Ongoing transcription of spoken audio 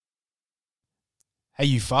Hey,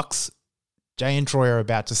 you fucks. Jay and Troy are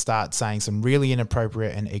about to start saying some really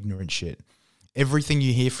inappropriate and ignorant shit. Everything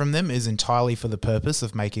you hear from them is entirely for the purpose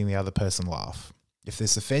of making the other person laugh. If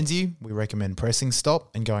this offends you, we recommend pressing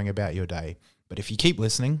stop and going about your day. But if you keep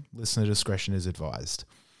listening, listener discretion is advised.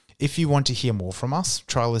 If you want to hear more from us,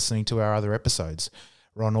 try listening to our other episodes.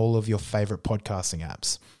 We're on all of your favourite podcasting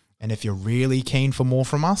apps. And if you're really keen for more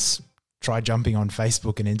from us, try jumping on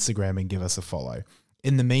Facebook and Instagram and give us a follow.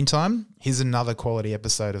 In the meantime, here's another quality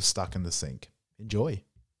episode of Stuck in the Sink. Enjoy.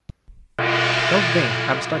 Don't me.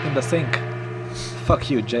 I'm stuck in the sink. Fuck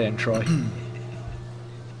you, Jay and Troy.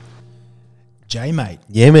 Jay, mate,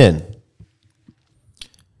 Yeah, man.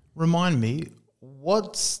 remind me,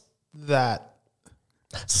 what's that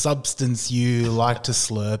substance you like to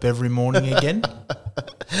slurp every morning again?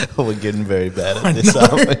 We're getting very bad at this,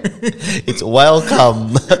 aren't we? It's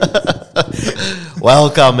welcome.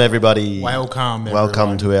 Welcome, everybody. Welcome, everyone.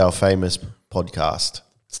 Welcome to our famous podcast,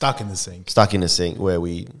 Stuck in the Sink. Stuck in a Sink, where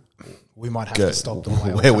we We might have to stop the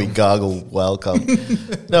where we gargle welcome.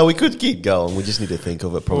 No, we could keep going. We just need to think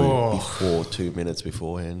of it probably before 2 minutes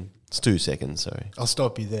beforehand. It's 2 seconds, sorry. I'll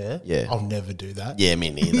stop you there. Yeah. I'll never do that. Yeah,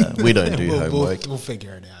 me neither. We don't do homework. We'll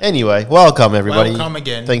figure it out. Anyway, welcome, everybody. Welcome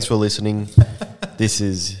again. Thanks for listening. This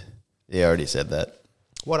is... Yeah, I already said that.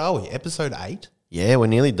 What are we? Episode 8? Yeah, we're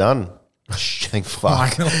nearly done. Thank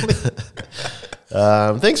fuck. Finally.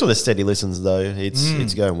 Thanks for the steady listens, though.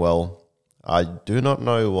 It's going well. I do not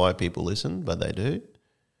know why people listen, but they do.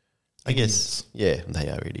 I guess, yeah, they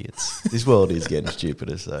are idiots. This world is getting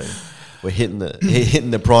stupider, so we're hitting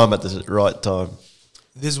the prime at the right time.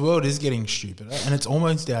 This world is getting stupider, and it's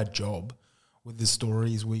almost our job with the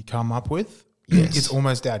stories we come up with. Yes. It's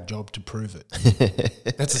almost our job to prove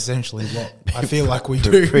it. That's essentially what I feel like we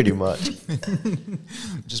do. Pretty much.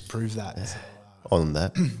 Just prove that. So, On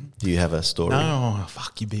that, do you have a story? no,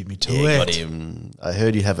 fuck, you beat me to Yeah, it. got him. I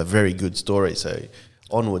heard you have a very good story, so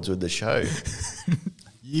onwards with the show.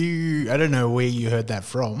 I don't know where you heard that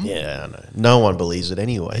from. Yeah, I know. No one believes it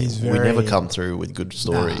anyway. He's We very- never come through with good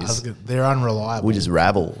stories. They're unreliable. We just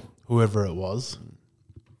rabble. Whoever it was.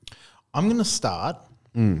 I'm going to start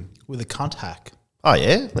with a cunt hack. Oh,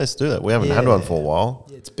 yeah? Let's do that. We haven't had one for a while.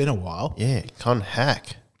 It's been a while. Yeah, cunt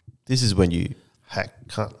hack. This is when you hack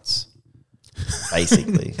cunts,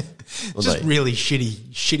 basically. Well, Just like, really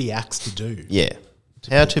shitty acts to do. yeah.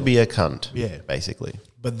 How to be a cunt, Yeah. basically.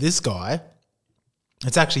 But this guy,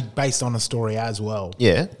 it's actually based on a story as well.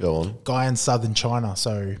 Yeah, go on. Guy in southern China,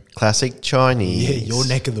 so Classic Chinese. yeah, your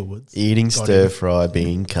neck of the woods. Eating Got him. stir-fry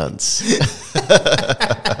being cunts.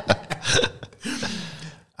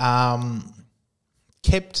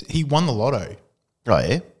 He won the lotto. Oh,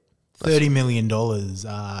 yeah? $30 million. Is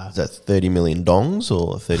that 30 million dongs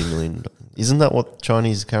or 30 million? Isn't that what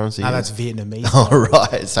Chinese currency No, is? that's Vietnamese. Oh,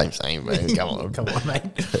 right. Same, man. Come on. Come on, mate.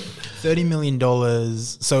 $30 million.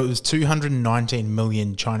 So it was 219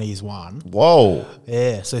 million Chinese yuan. Whoa.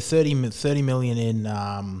 Yeah, so 30 million in,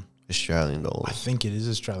 Australian I dollars. think it is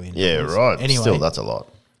Australian Yeah, dollars. right. Anyway, Still, that's a lot.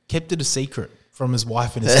 kept it a secret from his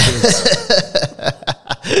wife and his kids.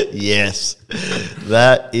 Yes.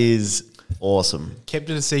 That is awesome. Kept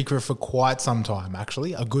it a secret for quite some time,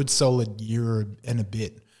 actually. A good solid year and a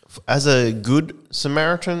bit. As a good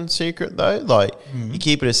Samaritan secret, though, like you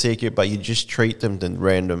keep it a secret, but you just treat them to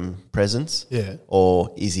random presents. Yeah.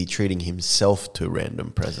 Or is he treating himself to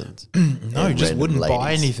random presents? No, And just random wouldn't buy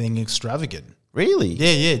ladies? anything extravagant. Really?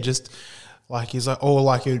 Yeah, just like he's like, or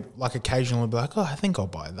like occasionally be like, oh, I think I'll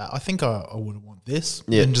buy that. I think I would want this.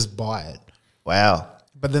 Yeah. And just buy it. Wow.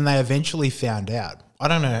 But then they eventually found out. I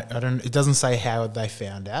don't know. It doesn't say how they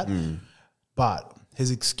found out, but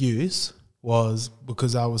his excuse was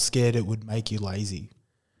because I was scared it would make you lazy.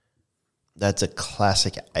 That's a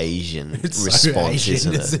classic Asian It's response, so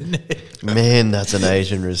Asian, isn't it? it? Man, that's an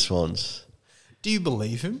Asian response. Do you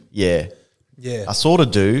believe him? Yeah. Yeah. I sort of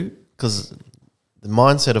do, because the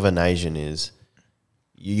mindset of an Asian is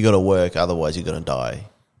you got to work, otherwise you're going to die.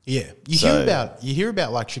 Yeah. You hear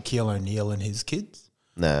about like Shaquille O'Neal and his kids,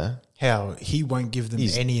 Nah. how he won't give them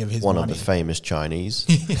He's any of his one money. of the famous Chinese.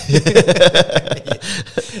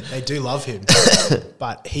 They do love him.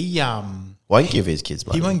 But he Won't give his kids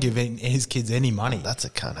money. won't give his kids any money. That's a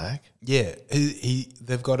cunt hack. Yeah.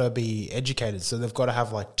 They've got to be educated, so they've got to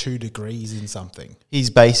have like 2 degrees in something. He's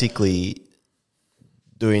basically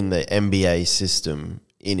doing the MBA system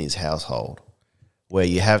in his household, where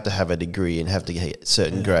you have to have a degree and have to get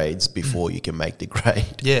certain grades before you can make the grade.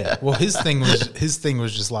 Yeah. Well, his thing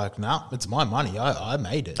was just like, nah, it's my money. I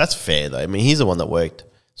made it. That's fair, though. I mean, he's the one that worked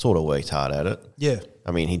hard at it. Yeah. I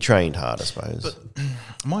mean, he trained hard, I suppose.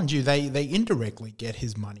 Mind you, they indirectly get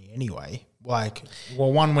his money anyway. Like,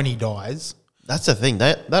 well, one, when he dies. That's the thing.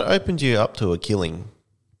 That opens you up to a killing,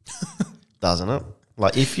 doesn't it?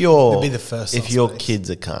 Like if you're It'd be the first if your suspect. kid's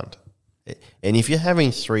a cunt, and if you're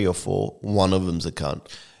having 3 or 4, one of them's a cunt.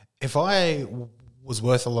 If I was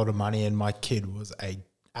worth a lot of money and my kid was a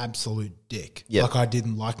absolute dick, Yep. like I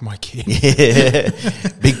didn't like my kid,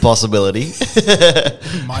 Big possibility.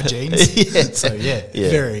 my genes. So Yeah.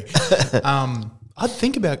 very.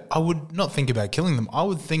 I would not think about killing them. I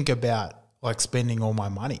would think about like spending all my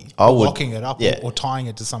money, I or would- locking it up, yeah. or tying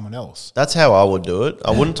it to someone else, That's how I would do it. I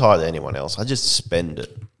wouldn't tie it to anyone else. I just spend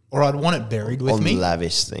it or I'd want it buried with on me.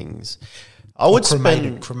 lavish things. I would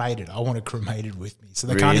spend. Cremated. I want it cremated with me, so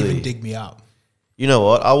they can't even Really? dig me up. You know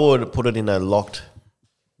what? I would put it in a locked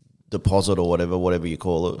deposit or whatever you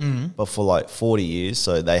call it, Mm-hmm. but for like 40 years,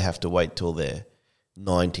 so they have to wait till they're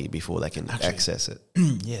 90 before they can access it.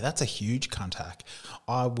 Yeah, that's a huge cunt hack.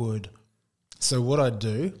 I would. So what I'd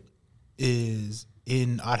do is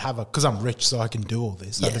I'd have because I'm rich, so I can do all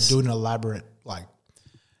this. Yes. I'd do an elaborate like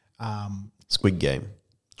Squid Game.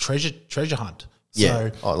 treasure hunt. Yeah,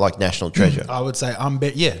 So oh, like National Treasure. I would say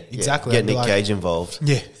exactly. Get I'd be Nick like, Cage involved.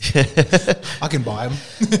 Yeah, I can buy them.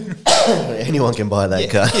 Anyone can buy that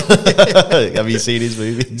car. Have you seen his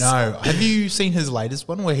movies? No, have you seen his latest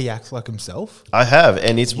one where he acts like himself? I have,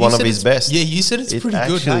 and it's one of said his it's- best. Yeah, you said it's It pretty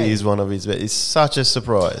good. actually Hey? is one of his best. It's such a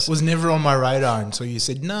surprise. Was never on my radar until you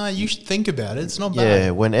said, "No, you should think about it. It's not Yeah,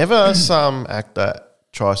 bad." whenever some actor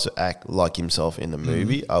tries to act like himself in the Mm.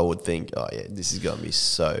 movie, I would think, oh yeah, this is going to be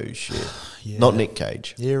so shit. Yeah. Not Nick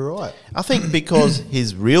Cage. Yeah, right. I think because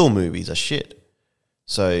his real movies are shit.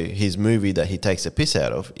 So his movie that he takes a piss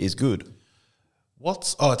out of is good.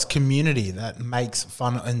 It's Community that makes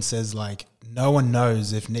fun and says like no one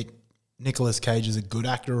knows if Nicolas Cage is a good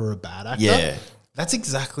actor or a bad actor. Yeah. That's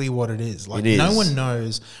exactly what it is. Like It no is. one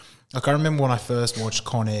knows. Like I remember when I first watched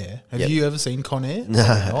Con Air. Have Yep. you ever seen Con Air?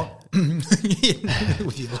 No.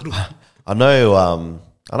 With your little, I know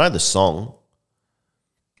the song,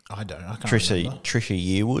 I don't. I can't remember. Trisha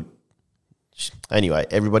Yearwood. Anyway,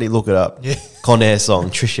 everybody look it up. Yeah. Con Air song,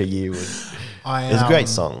 Trisha Yearwood. It's a great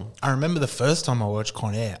song. I remember the first time I watched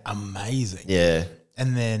Con Air, amazing. Yeah.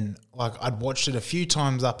 And then like I'd watched it a few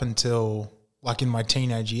times up until like in my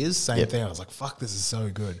teenage years, same Yep. thing. I was like, fuck, this is so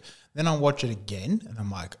good. Then I watch it again and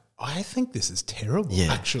I'm like, I think this is terrible,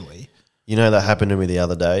 Yeah. actually. You know, that happened to me the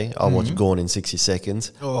other day. I watched Gone in 60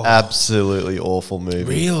 Seconds. Oh. Absolutely awful movie.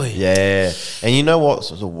 Really? Yeah. And you know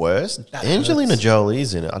what's the worst? That Angelina hurts.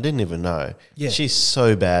 Jolie's in it. I didn't even know. Yeah. She's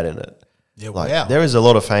so bad in it. Yeah, Like, wow. there is a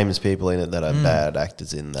lot of famous people in it that are bad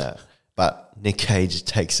actors in that. But Nick Cage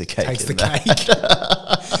takes the cake Takes in the that. cake.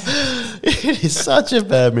 It is such a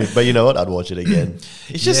bad movie. But you know what? I'd watch it again.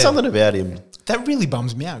 It's just Yeah. something about him. That really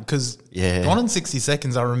bums me out because Yeah. Gone in 60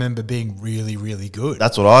 Seconds I remember being really, really good.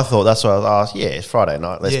 That's what I thought. That's why I was asked, yeah, it's Friday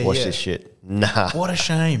night. Let's Yeah, watch yeah. this shit. Nah. What a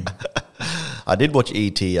shame. I did watch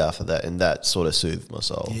E.T. after that, and that sort of soothed my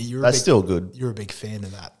soul. Yeah, you're a That's big- still good. You're a big fan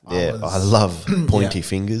of that. Yeah, I love pointy Yeah.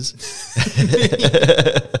 fingers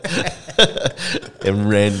and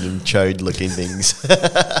random chode-looking things.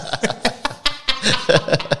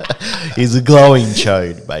 He's a glowing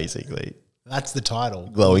chode, basically. That's the title.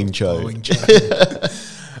 Glowing chode. Glowing chode.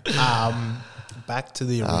 Back to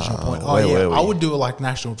the original point. Oh where yeah, were we? I would do it like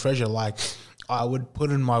National Treasure. Like I would put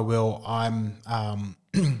in my will, I'm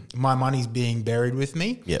my money's being buried with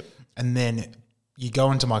me. Yep. And then you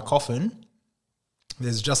go into my coffin.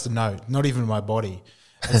 There's just a note, not even my body.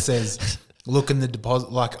 It says, "Look in the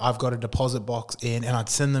deposit." Like I've got a deposit box in, and I'd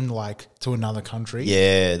send them like to another country.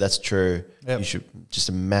 Yeah, that's true. Yep. You should just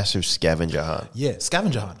a massive scavenger hunt. Yeah,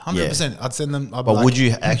 scavenger hunt, 100%. I'd send them. I'd be But like, would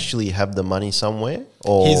you actually have the money somewhere?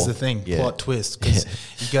 Or Here's the thing, Yeah. plot twist. Because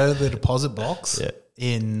you go to the deposit box Yeah.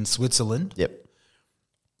 in Switzerland. Yep.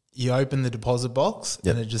 You open the deposit box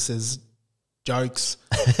Yep. and it just says, "Jokes."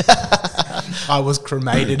 I was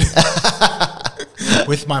cremated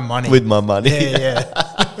with my money. With my money. yeah.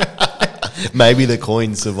 Maybe the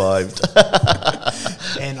coin survived.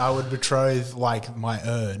 And I would betroth like my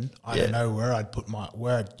urn. I Yeah. don't know where I'd put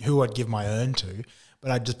who I'd give my urn to,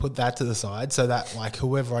 but I'd just put that to the side so that like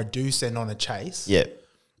whoever I do send on a chase, Yeah.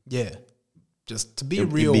 just to be It'd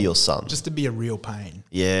a real, be your son. just to be a real pain.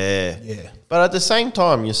 Yeah. Yeah. But at the same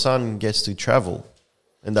time, your son gets to travel.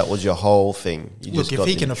 And that was your whole thing. You Look, just if got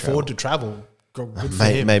he him can to afford to travel. travel, good for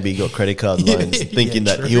him. Maybe he got credit card loans thinking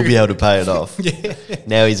Yeah, that he'll true. be able to pay it off. Yeah.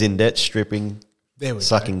 Now he's in debt, stripping, There we go.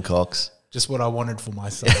 sucking cocks. Just what I wanted for my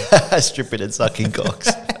son. Stripping and sucking cocks.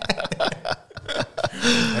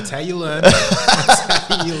 That's how you learn. That's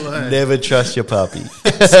how you learn. Never trust your puppy.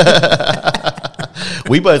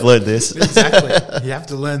 We both learned this. Exactly. You have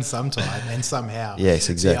to learn sometime and somehow. Yes,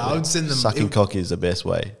 exactly. Yeah, I would send them. Sucking cock is the best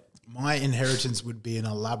way. My inheritance would be an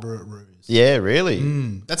elaborate ruse. Yeah, really.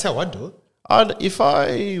 That's how I'd do it. If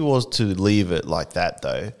I was to leave it like that,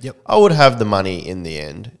 though, Yep. I would have the money in the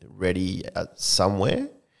end ready at somewhere,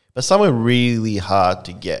 but somewhere really hard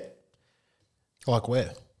to get, Like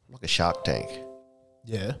where? like a shark tank,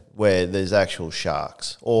 Yeah. where there's actual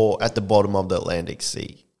sharks, or at the bottom of the Atlantic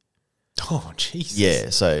Sea. Oh, Jesus. Yeah,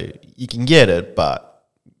 so you can get it, but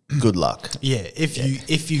good luck. Yeah. If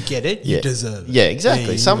you get it, you deserve it. Yeah,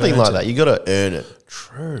 exactly. you've Something earned like it. that. You got to earn it.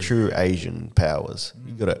 True. True Asian powers.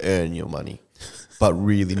 You got to earn your money, but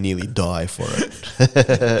really nearly die for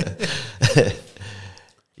it.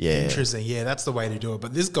 Yeah. Interesting. Yeah, that's the way to do it.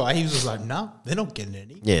 But this guy, he was just like, nah, they're not getting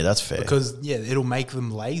any. Yeah, that's fair. Because, it'll make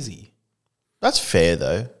them lazy. That's fair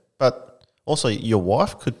though. But also, your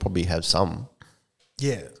wife could probably have some.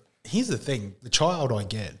 Yeah. Here's the thing. The child I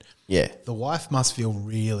get, Yeah. the wife must feel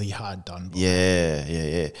really hard done by.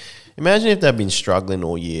 Yeah. Imagine if they've been struggling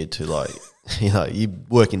all year to like, you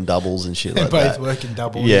working doubles and shit They're like both that. working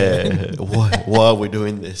double. Yeah. why are we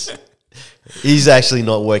doing this? He's actually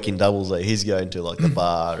not working doubles. Like he's going to like the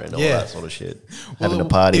bar and all Yeah. that sort of shit, Well, having a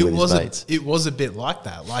party it with his was mates. It was a bit like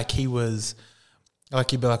that. Like he'd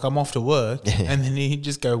be like, I'm off to work. And then he'd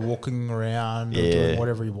just go walking around or doing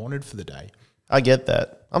whatever he wanted for the day. I get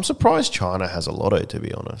that. I'm surprised China has a lotto, to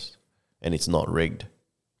be honest, and it's not rigged.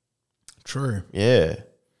 True. Yeah.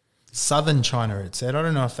 Southern China, it said. I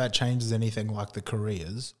don't know if that changes anything like the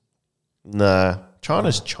Koreas. Nah,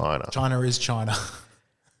 China's China. China is China.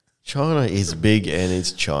 China is big and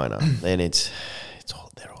it's China, and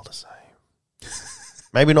they're all the same.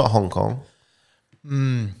 Maybe not Hong Kong,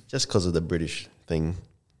 just because of the British thing.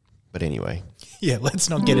 But anyway, Yeah, let's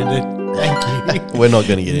not get into. Thank you. we're not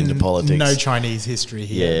going to get into politics. No Chinese history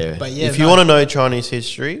here. Yeah, But yeah, if you want to know Chinese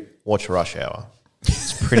history, watch Rush Hour.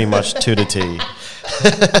 It's pretty much 2 to T.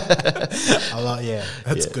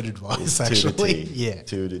 that's good advice, 2 to actually. T. Yeah.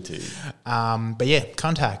 2 to T. But yeah,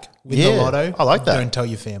 contact with Yeah, the lotto. I like that. Don't tell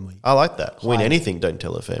your family. I like that. Win anything, don't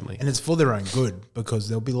tell a family. And it's for their own good because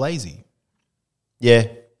they'll be lazy. Yeah.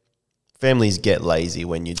 Families get lazy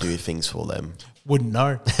when you do things for them. Wouldn't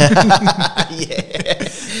know.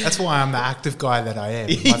 That's why I'm the active guy that I am.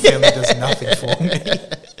 My family does nothing for me.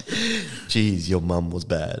 Jeez, your mum was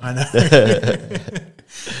bad. I know.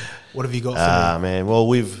 What have you got for me? Man. Well,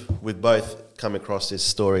 we've both come across this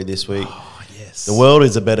story this week. Oh, yes. The world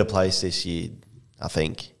is a better place this year, I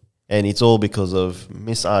think. And it's all because of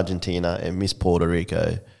Miss Argentina and Miss Puerto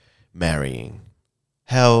Rico marrying.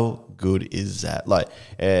 How good is that?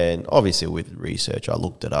 And obviously with research, I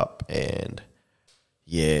looked it up and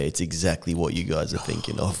yeah, it's exactly what you guys are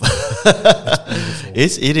thinking of.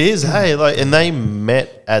 It is, hey, and they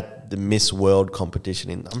met at the Miss World competition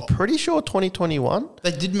in, I'm pretty sure 2021.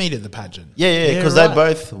 They did meet at the pageant. Yeah, because they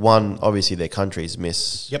both won, obviously, their country's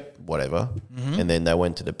Miss whatever. And then they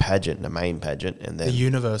went to the pageant, the main pageant. And then The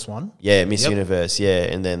Universe one. yeah, Miss Universe, yeah.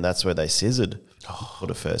 And then that's where they scissored for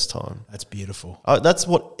the first time. That's beautiful. That's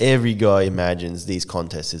what every guy imagines these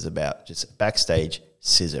contests is about, just backstage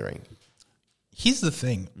scissoring. Here's the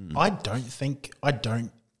thing. I don't think I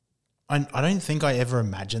ever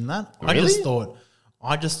imagined that. Really?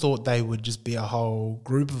 I just thought they would just be a whole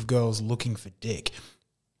group of girls looking for dick.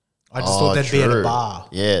 I just thought they'd be at a bar.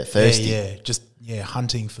 Yeah, thirsty. Yeah,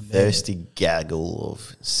 hunting for men. Thirsty gaggle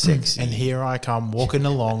of sexy. And here I come walking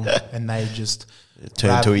along and they just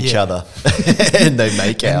turn to each other and they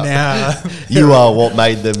make out. Now You are what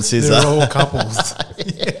made them scissor. they're all couples.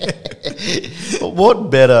 But what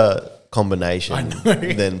better combination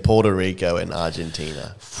than Puerto Rico and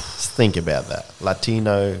Argentina? Just think about that.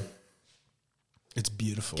 Latino It's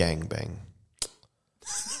beautiful. gangbang.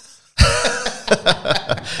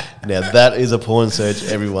 Now that is a porn search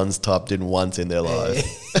everyone's typed in once in their life.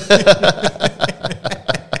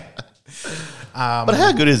 But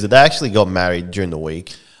how good is it? They actually got married during the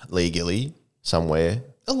week legally somewhere.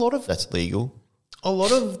 That's legal.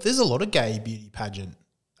 There's a lot of gay beauty pageant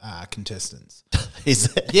contestants.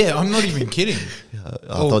 Is that? Yeah, I'm not even kidding.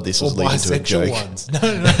 I thought this was leading to a joke. Ones. No.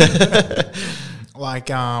 Like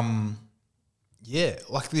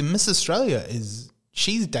the Miss Australia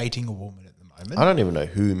she's dating a woman at the moment. I don't even know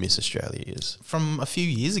who Miss Australia is. From a few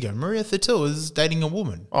years ago, Maria Thattil is dating a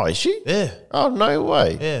woman. Oh, is she? Yeah, Oh, no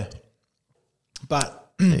way. yeah.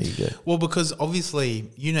 But There you go. well, because obviously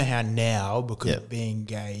you know how now because Yeah. being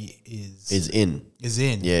gay is In.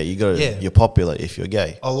 in. Yeah, you got to. Yeah. You're popular if you're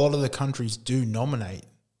gay, A lot of the countries do nominate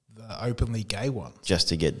the openly gay ones. just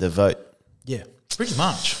to get the vote. Yeah, pretty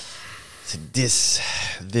much. So this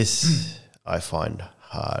I find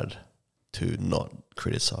hard to not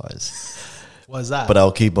criticize, Why's that? but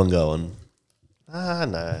I'll keep on going.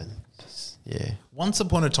 No, Yeah. Once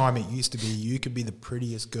upon a time, it used to be you could be the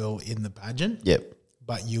prettiest girl in the pageant, Yep.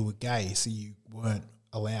 but you were gay, so you weren't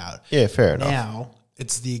allowed. Yeah, fair enough. Now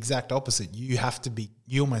it's the exact opposite. You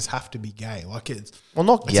almost have to be gay. Like it's Well,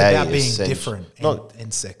 not it's gay. about being essentially. different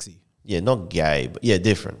and sexy. Yeah, not gay, but yeah,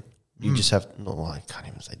 different. You just have I can't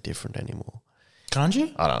even say different anymore. Can't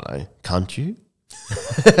you? I don't know. Can't you?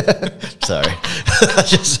 Sorry. I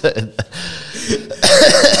just said.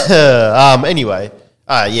 Anyway,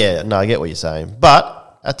 yeah, no, I get what you're saying.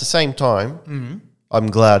 But at the same time, I'm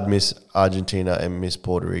glad Miss Argentina and Miss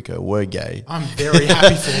Puerto Rico were gay I'm very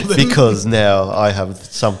happy for them. because now I have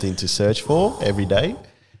something to search for every day.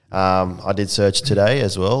 I did search today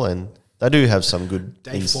as well, and they do have some good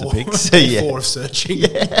Day Insta 4, pics. day Yeah, 4 of searching.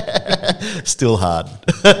 still hard.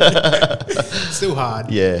 Still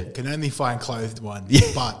hard. Yeah. Can only find clothed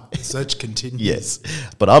ones, but search continues. Yes,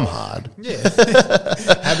 but I'm hard. Yeah.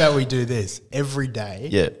 How about we do this every day?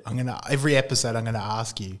 Yeah. Every episode I'm gonna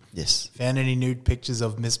ask you. Yes. Found any nude pictures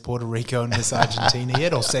of Miss Puerto Rico and Miss Argentina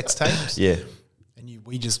yet, or sex tapes? Yeah. And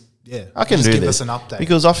I can just do give this us an update.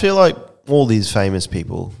 because I feel like all these famous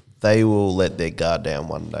people, they will let their guard down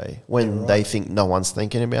one day when they think no one's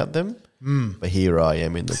thinking about them. But here I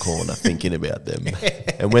am in the corner thinking about them,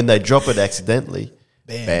 and when they drop it accidentally,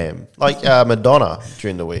 bam. Like Madonna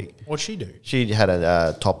during the week, What'd she do? she had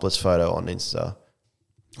a topless photo on Insta.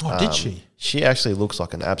 Oh, did she? She actually looks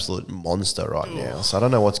like an absolute monster right now. So I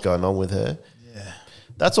don't know what's going on with her. Yeah.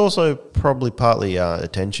 That's also probably partly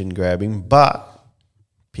attention grabbing, but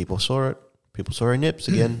people saw it. People saw her nips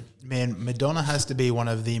again. Man, Madonna has to be one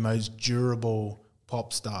of the most durable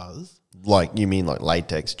pop stars. Like, you mean like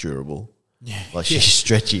latex durable? Yeah. Like she's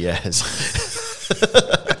stretchy as.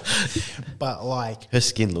 But like, Her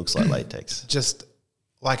skin looks like latex. just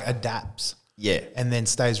like adapts Yeah. and then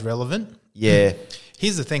stays relevant. Yeah.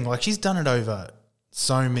 Here's the thing, like she's done it over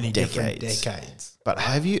so many different Decades. decades. But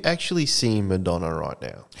have you actually seen Madonna right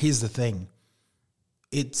now? Here's the thing.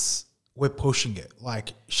 We're pushing it.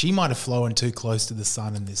 Like she might have flown too close to the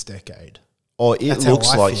sun in this decade. Or it That's how looks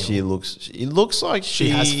I like feel. it looks like She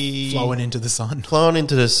has flown into the sun. flown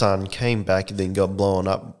into the sun, came back, and then got blown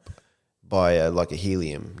up by like a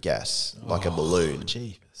helium gas, like a balloon.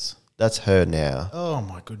 Jeez. That's her now. Oh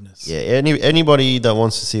my goodness. Yeah, anybody that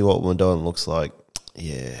wants to see what Madonna looks like,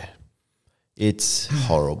 yeah, it's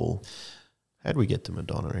horrible. How did we get to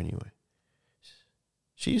Madonna anyway?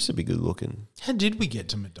 She used to be good looking. How did we get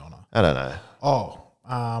to Madonna? I don't know. Oh,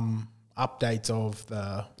 updates of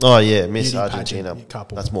the Oh yeah, Miss Beauty Argentina pageant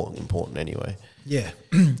couple. That's more important anyway. Yeah.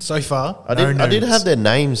 So far, I did have their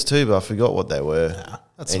names too, but I forgot what they were.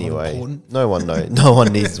 that's not anyway, important. no one knows. No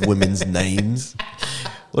one needs women's names.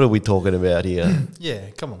 What are we talking about here? Yeah,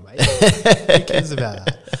 come on, mate. Who cares about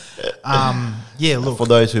that? Yeah, look. For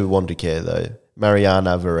those who want to care, though,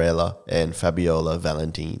 Mariana Varela and Fabiola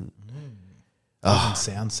Valentin. Doesn't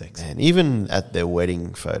sound sexy. And even at their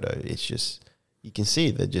wedding photo, it's just you can see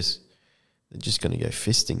they're just going to go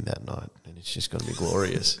fisting that night, and it's just going to be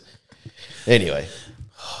glorious. Anyway,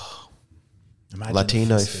 Imagine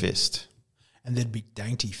Latino fisting. fist. And there'd be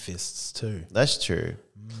dainty fists too. That's true.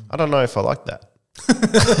 I don't know if I like that.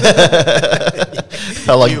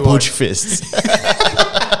 I like You butch are- fists.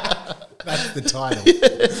 That's the title.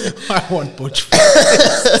 I want butch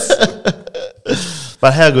fists.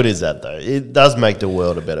 But how good is that, though? It does make the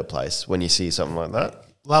world a better place when you see something like that.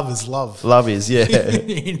 Love is love. Love is, yeah.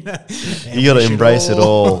 You know? And You gotta we should embrace it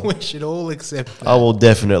all. We should all accept that. I will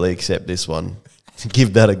definitely accept this one.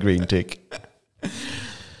 Give that a green tick.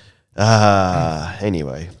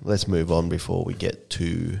 Anyway, let's move on before we get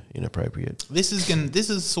too inappropriate. This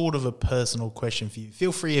is sort of a personal question for you.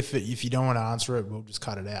 Feel free if you don't want to answer it, we'll just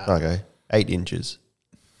cut it out. Okay, 8 inches.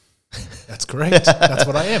 That's correct. That's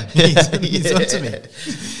what I am. He's onto me.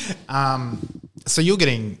 So you're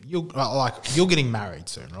getting married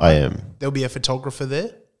soon, right? I am. There'll be a photographer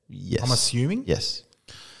there. Yes. I'm assuming. Yes.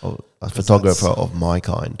 Oh, a photographer of my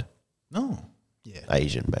kind. No. Yeah.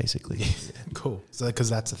 Asian, basically. Cool. So because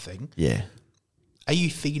that's a thing. Yeah. Are you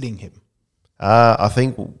feeding him? I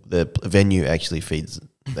think the venue actually feeds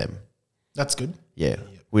them. That's good. Yeah.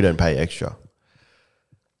 We don't pay extra.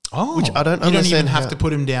 Oh, Which I don't You don't even understand have how- to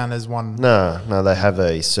put him down as one. No, they have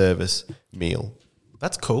a service meal.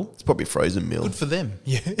 That's cool. It's probably frozen meal. Good for them.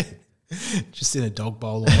 Yeah. Just in a dog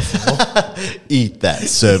bowl on the floor. Eat that,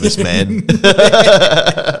 service man.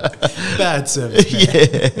 Bad service. Man.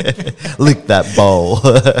 Yeah. Lick that bowl.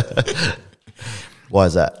 Why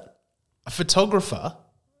is that? A photographer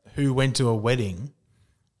who went to a wedding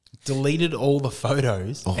deleted all the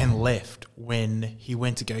photos and left when he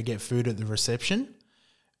went to go get food at the reception,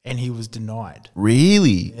 and he was denied.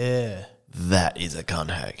 Really? Yeah. That is a cunt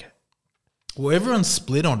hack. Well, everyone's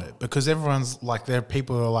split on it because everyone's like, there are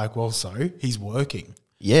people who are like, well, so he's working.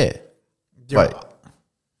 Yeah. There Wait. are-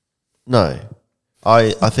 No.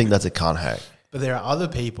 I think that's a cunt hack. But there are other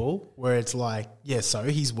people where it's like, yeah, so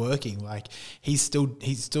he's working. Like he's still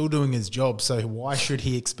doing his job. So why should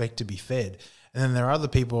he expect to be fed? And then there are other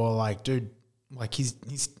people who are like, dude, like he's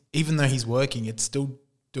even though he's working, it's still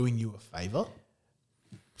doing you a favor.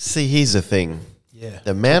 See, here's the thing. Yeah.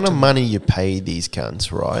 The amount of money you pay these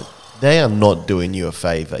cunts, right? They are not doing you a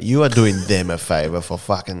favor. You are doing them a favor for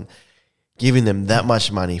fucking giving them that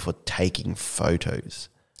much money for taking photos.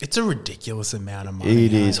 It's a ridiculous amount of money.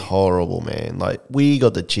 It is horrible, man. Like, we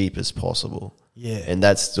got the cheapest possible. Yeah. And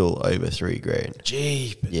that's still over $3,000.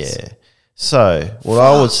 Jeepers. Yeah. So, what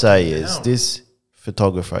I would say is hell. this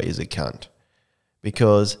photographer is a cunt.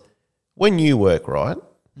 Because when you work, right,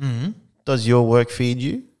 does your work feed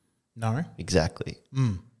you? No. Exactly.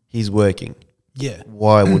 He's working. Yeah.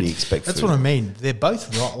 Why would he expect That's food? what I mean. They're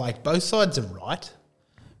both right. Like both sides are right.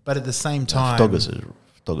 But at the same time.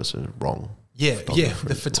 Photographer's wrong. Yeah.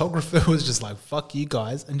 The photographer was just like, fuck you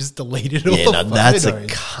guys, and just deleted all Yeah, the no, photos. that's a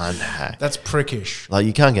cunt hack. That's prickish. Like,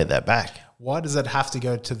 you can't get that back. Why does it have to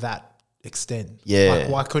go to that extent? Yeah. Like,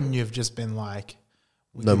 why couldn't you have just been like,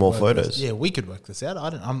 we No could more work photos. this- Yeah, we could work this out.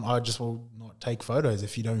 I just will not take photos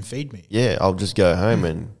if you don't feed me. Yeah, I'll just go home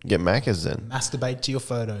and get Macca's then. Masturbate to your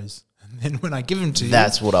photos. And then when I give them to you,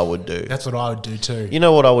 That's what I would do. that's what I would do too. You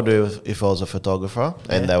know what I would do if I was a photographer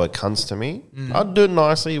and they were cunts to me? I'd do it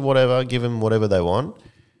nicely, whatever, give them whatever they want.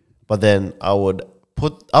 But then I would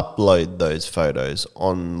upload those photos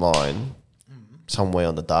online somewhere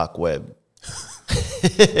on the dark web.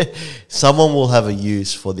 Someone will have a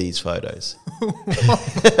use for these photos.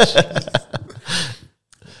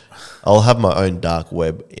 I'll have my own dark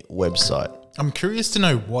web website. I'm curious to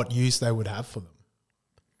know what use they would have for them.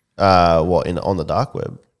 On the dark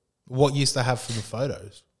web? What use they have for the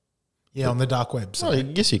photos. Yeah, on the dark web. So Well, I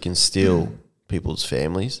guess you can steal people's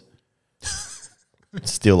families,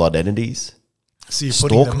 steal identities. so you're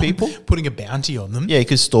stalk people? putting a bounty on them. Yeah, you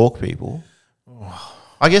could stalk people.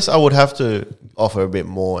 I guess I would have to offer a bit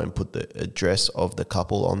more and put the address of the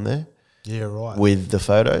couple on there Yeah, right. with the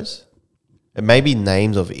photos. And maybe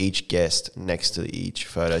names of each guest next to each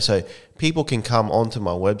photo. So people can come onto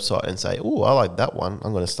my website and say, oh, I like that one.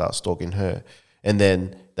 I'm going to start stalking her. And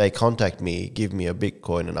then they contact me, give me a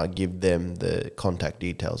Bitcoin, and I give them the contact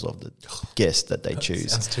details of the guest that they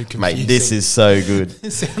choose. sounds too Mate, confusing. this is so good.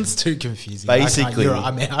 It sounds too confusing. Basically,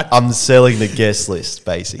 I'm out. I'm selling the guest list,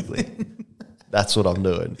 basically. That's what I'm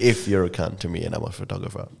doing. If you're a cunt to me and I'm a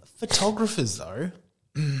photographer. Photographers, though,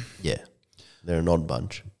 Yeah. They're an odd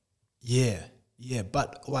bunch. yeah,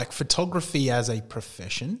 but like photography as a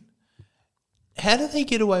profession, how do they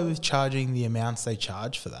get away with charging the amounts they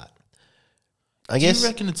charge for that? I Do guess you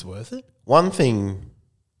reckon it's worth it? one thing,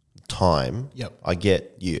 time. Yep. I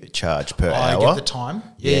get you charge per I hour. get the time.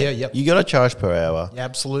 Yeah, yep. You got to charge per hour. Yeah,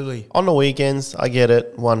 absolutely. On the weekends, I get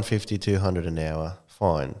it, 150, 200 an hour.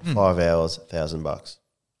 Fine. Hmm. 5 hours, $1,000.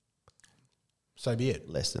 So be it.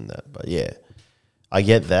 Less than that, but yeah. I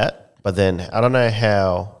get that, but then I don't know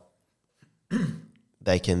how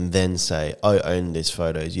they can then say, I own these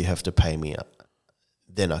photos, you have to pay me up.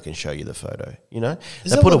 Then I can show you the photo, you know?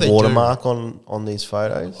 Is They that put what a they do? watermark on these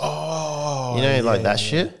photos. Oh, You know, yeah, like that yeah.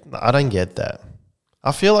 shit. I don't get that.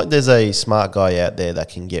 I feel like there's a smart guy out there that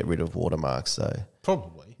can get rid of watermarks, though.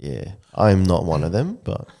 Probably. Yeah, I'm not one of them,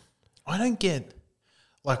 but I don't get,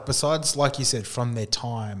 like, besides, like you said, from their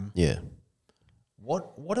time, yeah,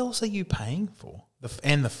 what else are you paying for?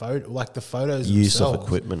 And the photo, like the photos use of themselves.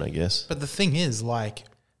 equipment, I guess, But the thing is, like,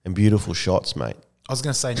 and beautiful shots, mate. I was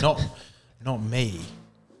going to say, not me,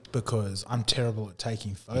 because I'm terrible at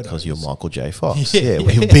taking photos. Because you're Michael J. Fox. Yeah, Yeah,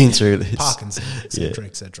 yeah. we've been through this. Parkinson's, etc.,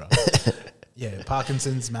 etc. Yeah,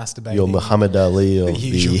 Parkinson's, masturbating. You're Muhammad Ali of the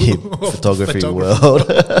usual of photography photography.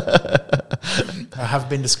 world. I have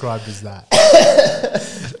been described as that.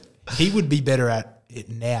 He would be better at it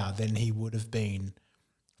now than he would have been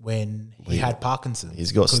when he had Parkinson's.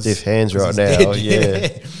 He's got 'Cause- stiff hands 'cause right he's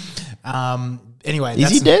now, dead. Anyway, Is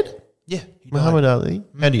he dead? Yeah, he died. Muhammad Ali?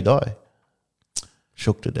 How'd he die?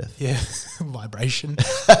 Shook to death. Yeah, vibration.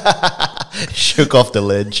 Shook off the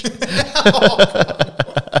ledge.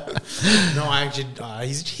 No, actually,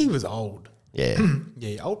 he was old. Yeah.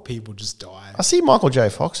 Yeah, old people just die, I see Michael J.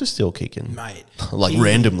 Fox is still kicking. mate. Like he,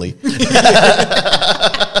 randomly.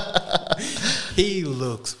 he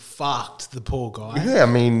looks fucked. The poor guy, Yeah, I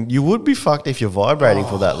mean, you would be fucked if you're vibrating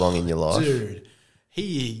for that long in your life. dude.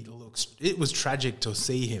 He looks. It was tragic to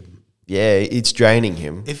see him. Yeah, it's draining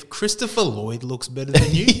him. If Christopher Lloyd looks better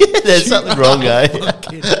than you, Yeah, there's something wrong, eh?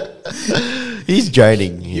 fucking- He's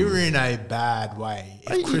draining him. You're in a bad way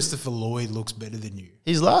if Christopher Lloyd looks better than you.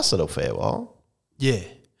 He's lasted a fair while. Yeah.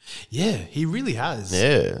 Yeah, he really has.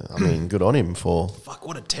 Yeah, I mean, good on him for... Fuck,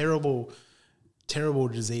 what a terrible, terrible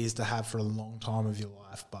disease to have for a long time of your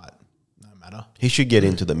life, but no matter. He should get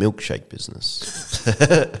into the milkshake business.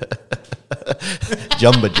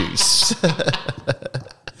 Jumbo juice.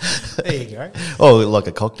 There you go. Oh, like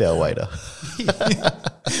a cocktail waiter.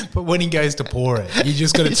 But when he goes to pour it, you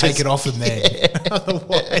just got to take it off him there.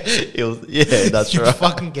 Otherwise, That's you right.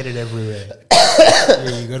 fucking get it everywhere.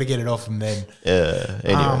 Yeah, you got to get it off him then. Yeah.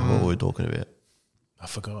 Anyway, what were we talking about? I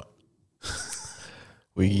forgot.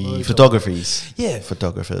 Photographies. Yeah.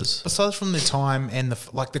 Photographers. Aside from the time and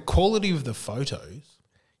the quality of the photos,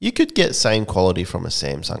 You could get same quality from a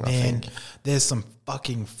Samsung, I man, think. there's some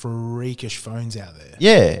fucking freakish phones out there.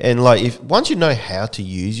 Yeah, and like if once you know how to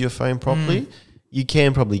use your phone properly, you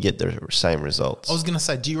can probably get the same results. I was going to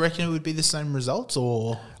say, do you reckon it would be the same results,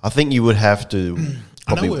 or I think you would have to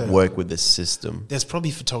probably we're- work with the system. there's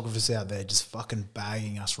probably photographers out there just fucking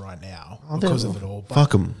bagging us right now because of it all. But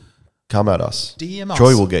Fuck them. Come at us. DM us.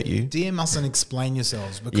 Troy will get you. DM us and explain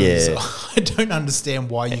yourselves, because Yeah. I don't understand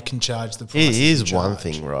why you can charge the price. Here's one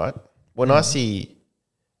thing, right? When I see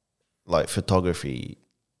like photography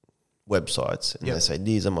websites and Yep. they say,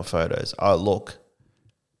 these are my photos, I look,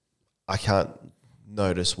 I can't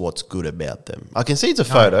notice what's good about them. I can see it's a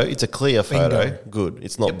photo, it's a clear photo, good.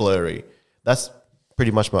 It's not blurry. That's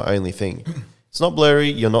pretty much my only thing. It's not blurry,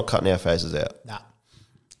 you're not cutting our faces out. Nah.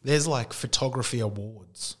 There's like photography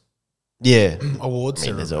awards. Yeah. Awards I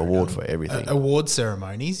mean, there's an ceremony. award for everything. Award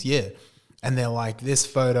ceremonies, yeah. And they're like, this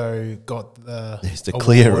photo got the It's the award,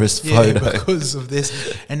 clearest photo. because of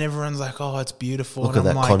this. And everyone's like, oh, it's beautiful. Look and at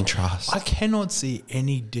I'm that like, contrast. I cannot see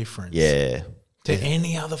any difference Yeah. to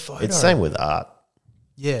any other photo. It's same with art.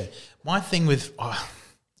 Yeah. My thing with,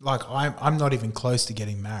 I'm not even close to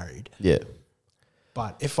getting married. Yeah.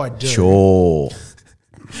 But if I do, Sure.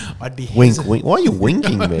 I'd be Wink, hesitant. wink. Why are you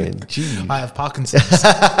winking, man? Jeez. I have Parkinson's.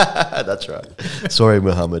 That's right. Sorry,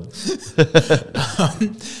 Muhammad.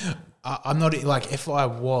 I'm not like, if I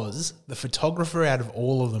was, the photographer out of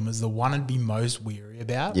all of them is the one I'd be most weary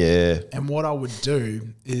about. Yeah. And what I would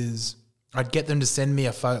do is I'd get them to send me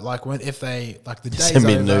a photo, like if they, like the day's Send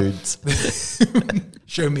me over, nudes.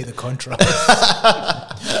 show me the contrast.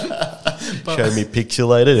 Show me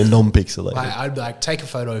pixelated and non-pixelated. I'd be like, take a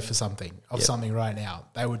photo for something, of something right now.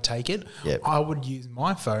 They would take it. Yep. I would use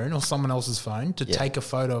my phone or someone else's phone to Yep. take a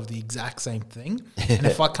photo of the exact same thing. And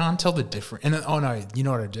if I can't tell the difference, and oh no, you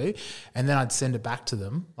know what I'd do? And then I'd send it back to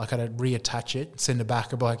them. Like I'd reattach it, send it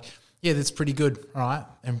back. I'd be like, yeah, that's pretty good. All right.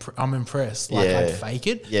 I'm impressed. Like Yeah. I'd fake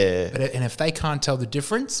it. Yeah. And if they can't tell the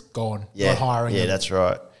difference, gone. Yeah. Not hiring Yeah, them. that's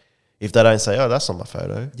right. If they don't say, oh, that's not my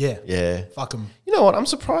photo. Yeah. Yeah. Fuck them. You know what? I'm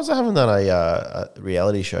surprised I haven't done a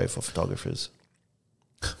reality show for photographers.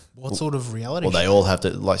 What sort of reality? Well, they all have to,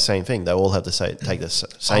 like, same thing. They all have to take the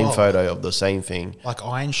same Oh. photo of the same thing. like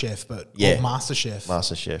Iron Chef, but Yeah. or Master Chef.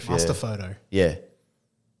 Master Chef, Master yeah. photo. Yeah.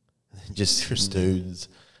 Just nudes.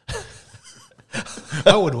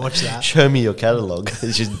 I would watch that. Show me your catalogue.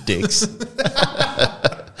 It's just dicks.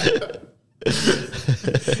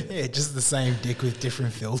 Yeah, just the same dick with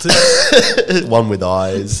different filters. One with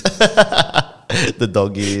eyes. The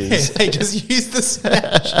dog ears. They just use the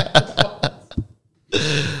Snapchat.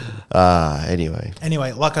 Anyway.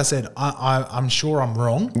 Anyway, like I said, I'm sure I'm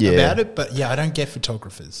wrong Yeah. about it, but yeah, I don't get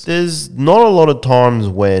photographers. There's not a lot of times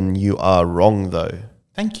when you are wrong, though.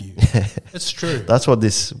 Thank you. It's true. That's what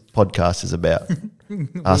this podcast is about.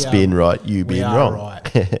 Us are- being right, you being are wrong.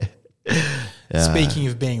 right. Speaking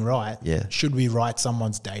of being right, Yeah. should we write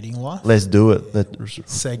someone's dating life? Let's do it.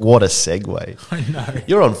 Segue. What a segue. I know.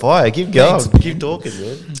 You're on fire. Keep going. Thanks. Keep talking,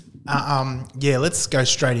 man. Yeah, let's go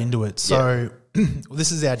straight into it. So,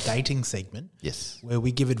 this is our dating segment. Yes. Where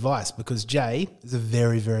we give advice, because Jay is a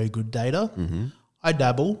very, very good dater. Mm-hmm. I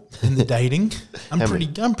dabble in the dating. I'm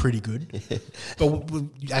pretty good. But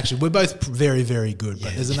actually, we're both very, very good.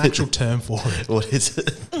 But there's an actual term for it. What is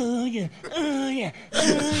it? Oh yeah, oh yeah,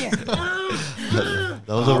 oh yeah. That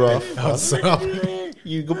was a rough. Oh, so,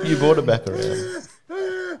 You brought it back around.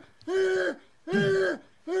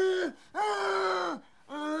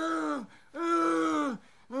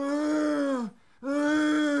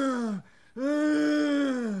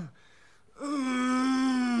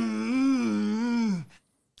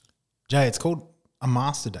 Jay, it's called a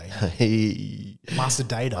master dater. Hey. Master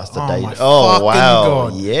dater. Master oh, dater. my Oh, fucking wow.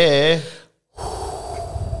 God. Yeah.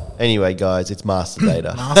 Anyway, guys, it's Master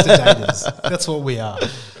Data. Master daters. That's what we are.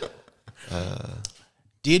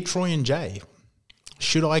 Dear Troy and Jay,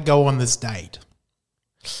 should I go on this date?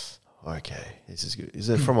 Okay, this is good. Is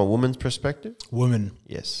it from a woman's perspective? Woman.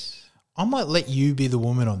 Yes. I might let you be the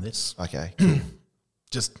woman on this. Okay, cool.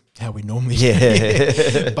 Just how we normally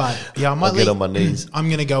Yeah. But yeah, I might I'll get on my knees. I'm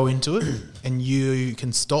going to go into it and you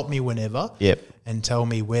can stop me whenever Yep. and tell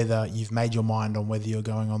me whether you've made your mind on whether you're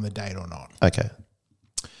going on the date or not. Okay.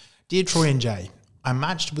 Dear Troy and Jay, I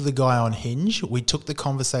matched with a guy on Hinge. We took the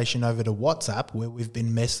conversation over to WhatsApp where we've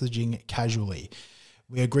been messaging casually.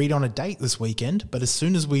 We agreed on a date this weekend, but as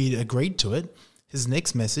soon as we agreed to it, his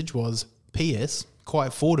next message was, P.S.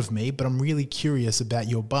 Quite forward of me, but I'm really curious about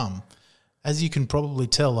your bum. As you can probably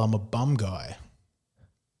tell, I'm a bum guy.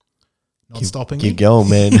 Not stopping Keep me. going,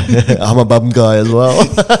 man. I'm a bum guy as well.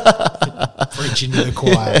 Preaching to the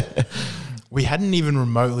choir. We hadn't even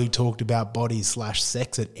remotely talked about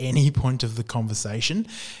bodies/sex at any point of the conversation,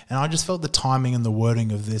 and I just felt the timing and the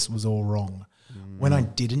wording of this was all wrong. When I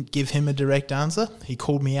didn't give him a direct answer, he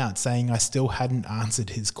called me out saying I still hadn't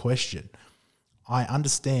answered his question. I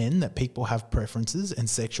understand that people have preferences and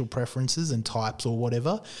sexual preferences and types or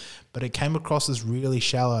whatever, but it came across as really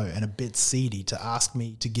shallow and a bit seedy to ask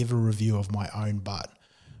me to give a review of my own butt,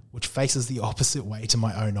 which faces the opposite way to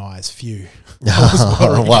my own eyes. Phew.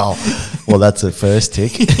 Oh, wow. Well, that's a first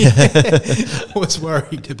tick. I was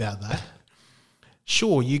worried about that.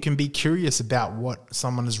 Sure, you can be curious about what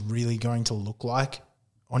someone is really going to look like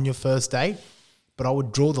on your first date, but I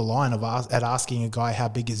would draw the line at asking a guy how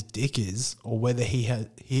big his dick is or whether he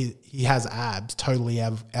has abs totally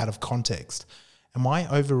out of context. Am I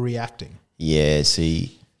overreacting? Yeah,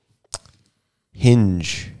 see,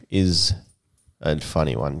 Hinge is a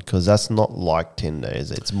funny one because that's not like Tinder,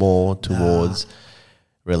 is it? It's more towards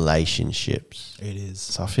relationships. It is.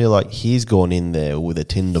 So I feel like he's gone in there with a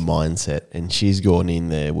Tinder mindset and she's gone in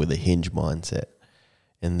there with a Hinge mindset.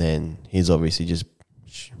 And then he's obviously just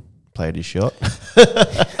played his shot.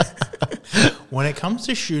 When it comes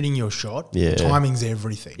to shooting your shot, Yeah. timing's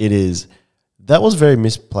everything. It is. That was very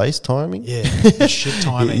misplaced timing. Yeah, shit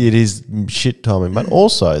timing. It is shit timing. But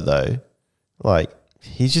also, though, like,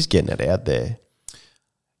 he's just getting it out there.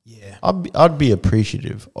 Yeah. I'd be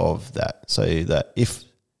appreciative of that, so that if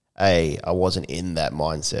I wasn't in that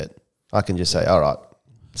mindset, I can just say, all right,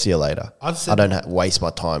 see you later. I've said- I don't have waste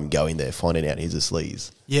my time going there finding out he's a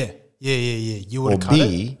sleaze. Yeah. You would Or have cut it.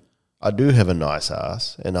 B, I do have a nice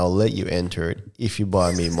ass, and I'll let you enter it if you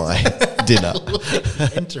buy me my dinner.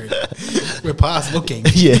 Enter it. We're past looking.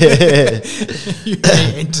 Yeah, You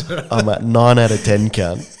may enter. I'm at 9 out of 10,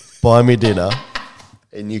 cunt. Buy me dinner,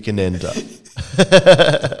 and you can enter.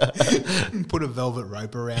 Put a velvet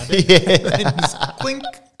rope around it. And then just clink.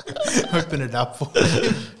 Open it up for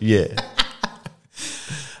him. Yeah.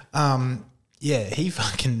 Yeah,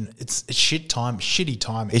 it's shitty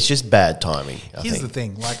timing. It's just bad timing, I Here's think. the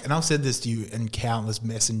thing, like, and I've said this to you in countless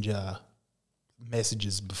messenger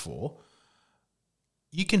messages before.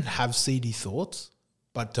 You can have seedy thoughts,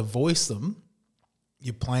 but to voice them,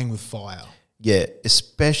 you're playing with fire. Yeah,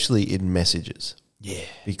 especially in messages. Yeah.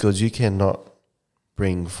 Because you cannot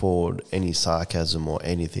bring forward any sarcasm or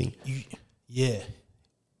anything. Yeah.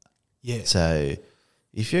 So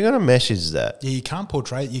if you're going to message that, Yeah, you can't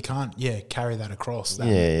portray it. You can't, carry that across. That,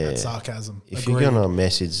 Yeah. that sarcasm. if Agreed. you're going to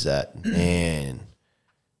message that, man,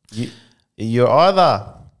 you're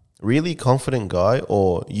either really confident guy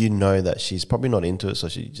or you know that she's probably not into it, so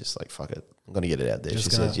she's just like, fuck it, I'm going to get it out there.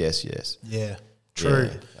 Just she gonna- says yes. Yeah, true.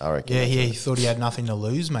 Yeah, I reckon. Yeah, that's he it. thought he had nothing to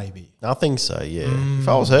lose, maybe. I think so, yeah. If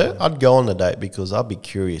I was her, I'd go on the date because I'd be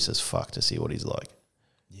curious as fuck to see what he's like.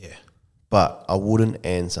 Yeah. But I wouldn't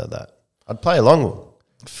answer that. I'd play along.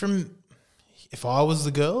 If I was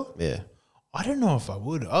the girl, Yeah. I don't know if I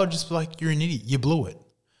would. I would just be like, you're an idiot. You blew it.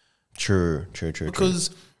 True.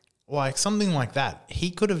 Because, like, something like that,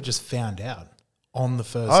 he could have just found out on the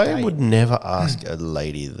first I date. would never ask a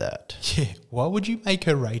lady that. Yeah. Why would you make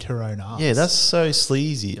her rate her own ass? Yeah, that's so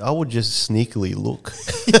sleazy. I would just sneakily look.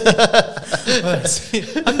 That's it,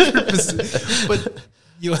 100%. But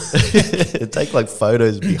you Take like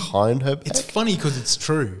photos behind her. it's funny because it's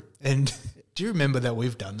true. And do you remember that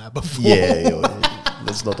we've done that before? Yeah.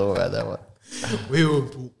 Let's not talk about that one.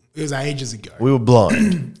 It was ages ago. We were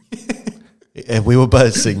blind. And we were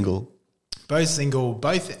both single. Both single,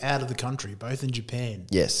 both out of the country, both in Japan.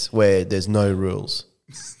 Yes, where there's no rules.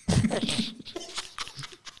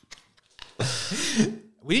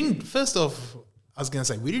 We didn't, first off, I was going to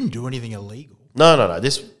say, we didn't do anything illegal. No.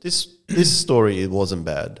 This story, it wasn't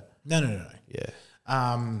bad. No. Yeah.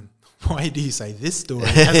 Why do you say this story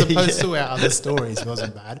as opposed to our other stories? It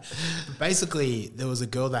wasn't bad. But basically, there was a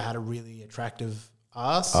girl that had a really attractive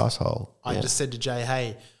ass. Asshole. I just said to Jay,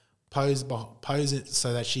 hey, pose it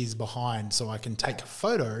so that she's behind, so I can take a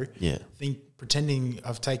photo. Yeah. Pretending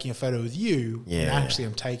of taking a photo with you. Yeah. And actually,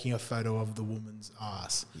 I'm taking a photo of the woman's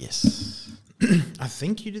ass. Yes. I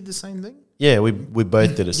think you did the same thing. Yeah, we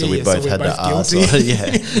both did it, so we both we're had both the ass. guilty.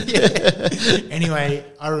 Yeah. Yeah. Anyway,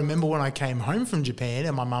 I remember when I came home from Japan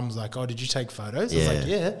and my mum was like, "Oh, did you take photos?" I was like,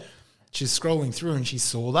 "Yeah." She's scrolling through and she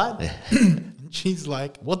saw that. And she's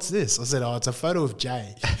like, "What's this?" I said, "Oh, it's a photo of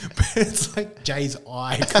Jay." But it's like Jay's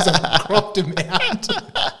eye because I've cropped him out.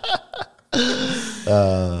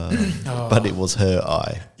 But it was her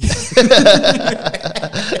eye.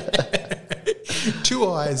 2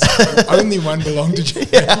 eyes, only one belonged to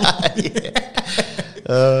Jay.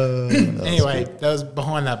 Anyway, that was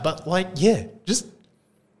behind that. But just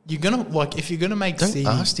you're gonna if you're gonna make Don't CD,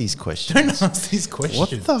 ask these questions. don't ask these questions. What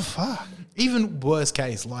the fuck? Even worst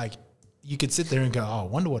case, you could sit there and go, "Oh, I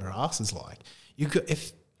wonder what her ass is like." You could,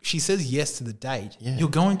 if she says yes to the date, you're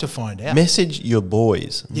going to find out. Message your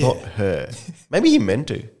boys, not her. Maybe he meant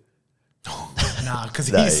to. Nah,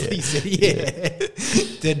 because No, he said,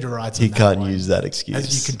 dead to rights. He on that can't one, use that excuse.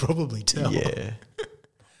 as you can probably tell. Yeah.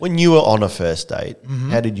 When you were on a first date, Mm-hmm.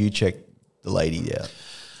 how did you check the lady out?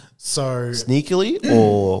 So Sneakily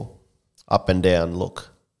or up and down look?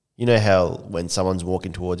 You know how when someone's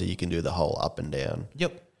walking towards you, you can do the whole up and down.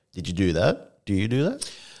 yep. Did you do that? Do you do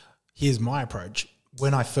that? Here's my approach.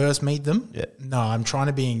 When I first meet them, no, I'm trying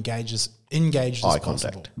to be engaged as Eye possible.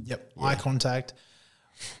 contact. Yep, eye contact.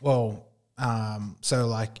 Well,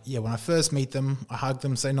 when I first meet them, I hug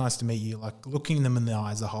them, say nice to meet you, looking them in the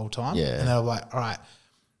eyes the whole time. Yeah. And they're like, all right,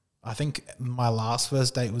 I think my last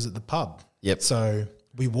first date was at the pub. Yep. So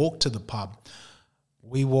we walked to the pub.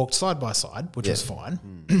 We walked side by side, which was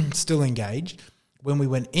fine, still engaged. When we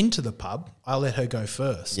went into the pub, I let her go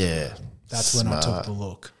first. Yeah. That's when I took Smart. the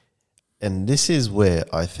look. And this is where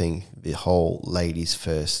I think the whole ladies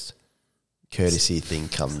first courtesy thing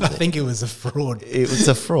comes I in. think it was a fraud. It was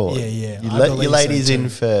a fraud. Yeah. You I let believe your ladies so in too.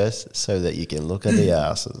 first so that you can look at the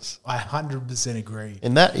asses. I 100% agree.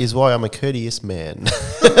 And that is why I'm a courteous man.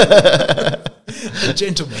 A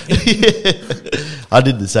gentleman. I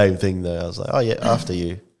did the same thing though. I was like, oh yeah, after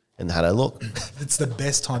you. And had a look. It's the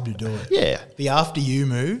best time to do it. Yeah. The after you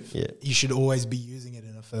move, Yeah. you should always be using it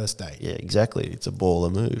in a first date. Yeah, exactly. It's a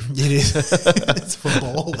baller move. It is. It's for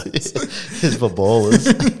ballers. It's for ballers.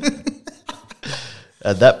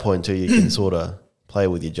 At that point too, you can sort of play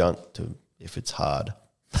with your junk to if it's hard.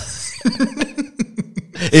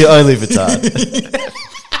 Yeah, only if it's hard.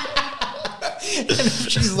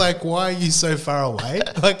 She's like, "Why are you so far away?"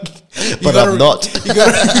 But I'm not. You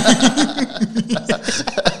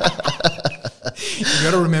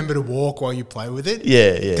got to remember to walk while you play with it.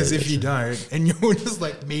 Yeah. Because if you don't, and you're just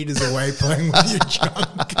meters away playing with your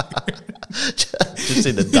junk, Just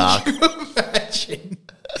in the dark. imagine.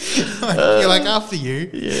 You're like, after you,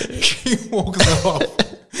 she walks off,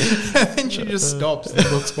 and then she just stops and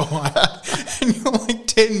looks behind, and you're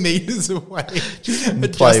 10 meters away, playing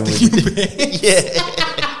adjusting with your pants.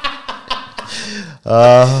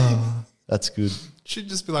 Yeah. That's good. She'd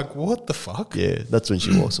just be like, "What the fuck?" Yeah, that's when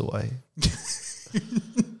she walks away.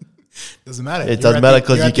 Doesn't matter. It doesn't matter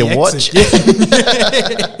because you can watch. You're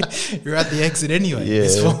at the exit anyway. Yeah.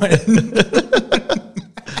 It's fine.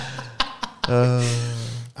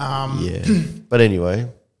 Yeah. But anyway,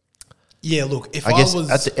 Yeah, look, if I I guess was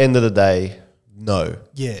at the end of the day, no.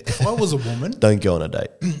 if I was a woman, Don't go on a date.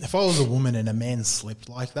 if I was a woman and a man slipped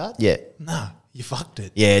like that, Yeah. nah, you fucked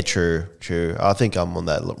it. Yeah, true. I think I'm on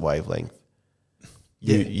that wavelength.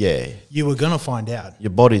 You were gonna find out.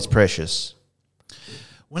 Your body's precious.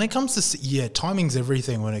 When it comes to timing's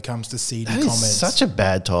everything. When it comes to CD That is comments, such a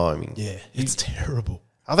bad timing. yeah, it's terrible.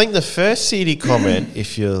 I think the first CD comment,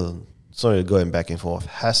 if you're going back and forth,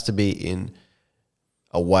 has to be in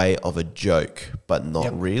a way of a joke, but not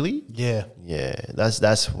Yep. really. Yeah, Yeah, that's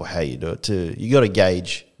how you do it too. You got to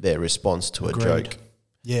gauge their response to agreed. a joke.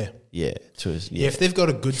 Yeah. Yeah, Yeah, if they've got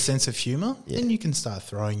a good sense of humor, then you can start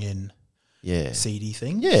throwing in yeah, CD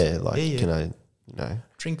things. yeah. Like, Yeah, yeah. can I,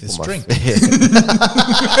 Drink this put my- drink.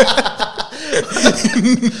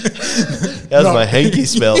 How's my hanky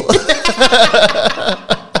smell?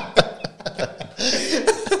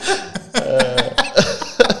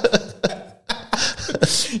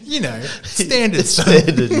 Standard stuff.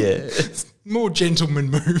 Standard, yeah. More gentleman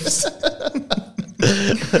moves.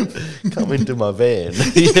 Come into my van.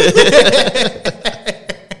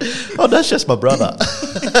 Oh, that's just my brother.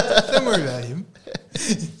 Don't worry about him.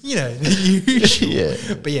 The usual. Yeah.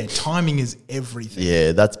 But yeah, timing is everything.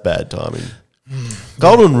 Yeah, that's bad timing.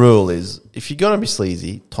 Golden rule is if you're going to be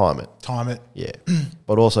sleazy, time it. Time it. Yeah.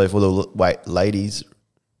 But also for the ladies'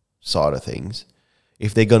 side of things,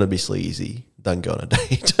 if they're gonna be sleazy, don't go on a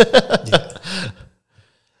date.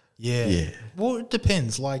 Yeah. Yeah. Well, it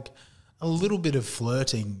depends. Like a little bit of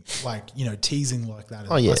flirting, like, you know, teasing like that.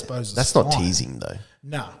 Oh yeah, I suppose is that's not fine. teasing though.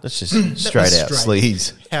 No. That's just straight out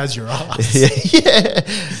sleaze. How's your ass? Yeah.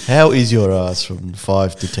 How is your ass from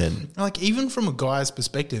 5 to 10? Like, even from a guy's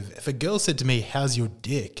perspective, if a girl said to me, how's your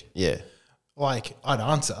dick? Yeah. Like, I'd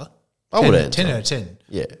answer. I would 10 answer. 10 out of 10.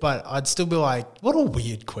 Yeah. But I'd still be like, what a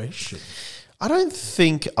weird question. I don't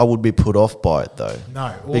think I would be put off by it though.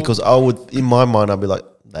 No. Well, Because I would, in my mind, I'd be like,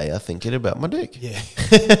 they are thinking about my dick. yeah.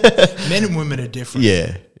 Men and women are different.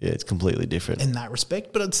 Yeah. Yeah, it's completely different. In that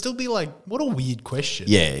respect, but I'd still be like, what a weird question.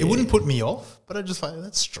 Yeah, It yeah, wouldn't put me off, but I'd just like,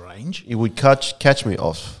 that's strange. It would catch me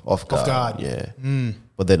off guard. guard. Yeah.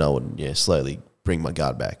 But then I would, slowly bring my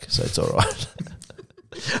guard back. So it's all right.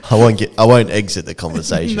 I won't exit the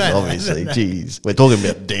conversation, No, obviously. no. Jeez. We're talking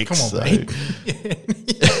about dicks. Come on, so. mate.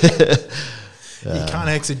 You can't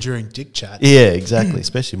exit during dick chat. Yeah, exactly.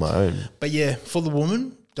 Especially my own. But yeah, for the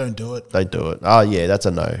woman, don't do it. Don't do it. Oh, yeah, that's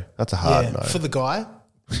a no. That's a hard Yeah, no. for the guy,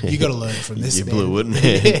 you got to learn from this. You man. blew it, man.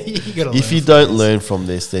 Yeah, you got to. If you don't learn from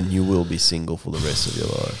this, then you will be single for the rest of your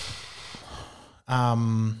life.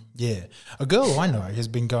 Yeah, a girl I know has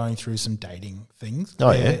been going through some dating things. Oh,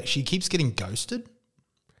 where yeah? she keeps getting ghosted.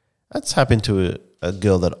 That's happened to a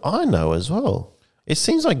girl that I know as well. It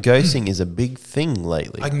seems like ghosting is a big thing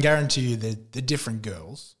lately. I can guarantee you they're different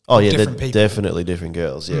girls. Oh yeah, they're different people. definitely different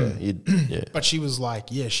girls. Yeah, yeah, But she was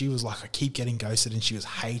like, I keep getting ghosted, and she was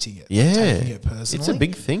hating it. yeah. taking it personally. It's a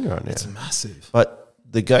big thing right now. It's massive. But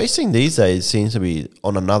the ghosting these days seems to be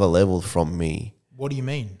on another level from me. What do you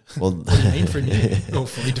mean? Well, What do you mean for new? Or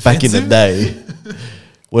fully back in the defensive? day,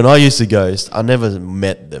 when I used to ghost, I never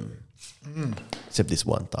met them, except this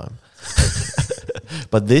one time.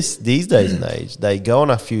 But these days and age, they go on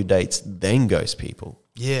a few dates, then ghost people.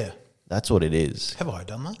 Yeah. That's what it is. Have I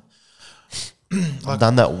done that? I've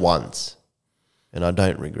done that once, and I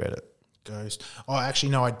don't regret it. Ghost. Oh,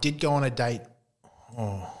 actually, no. I did go on a date.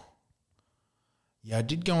 Oh, yeah. I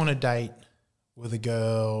did go on a date with a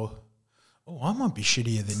girl. Oh, I might be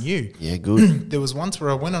shittier than you. Yeah, good. There was once where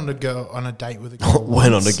I went on a date with a girl.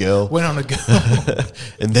 Went on a once. girl. Went on a girl.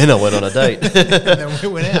 And then I went on a date. And then we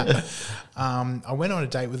went out. I went on a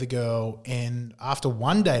date with a girl, and after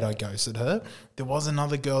one date I ghosted her. There was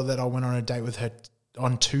another girl that I went on a date with her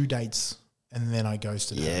on 2 dates, and then I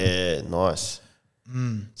ghosted her. Yeah, nice.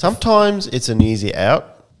 Sometimes it's an easy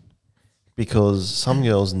out because some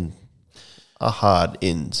girls are hard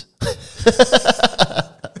ins.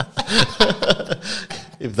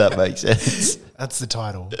 If that makes sense. That's the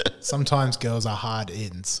title. Sometimes girls are hard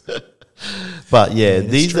ins. But yeah,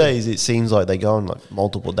 it's these true. days it seems like they go on like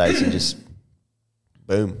multiple dates and just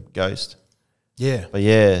boom, ghost. Yeah. But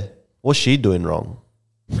yeah, what's she doing wrong?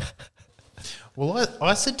 Well,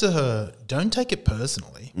 I said to her, don't take it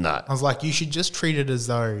personally. No. I was like, you should just treat it as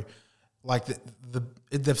though, like,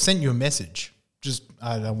 they've sent you a message. Just,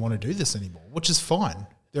 I don't want to do this anymore, which is fine.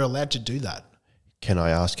 They're allowed to do that. Can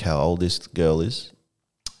I ask how old this girl is?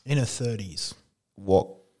 In her 30s. What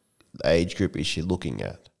age group is she looking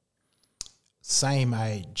at? Same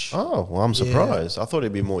age. Oh, well, I'm surprised. I thought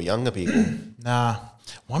it'd be more younger people. Nah.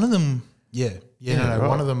 One of them, no, right.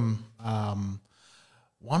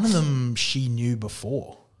 one of them she knew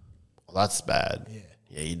before. Well, that's bad.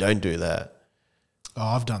 Yeah, you don't do that. Oh,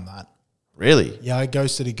 I've done that. Really? Yeah, I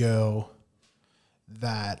ghosted a girl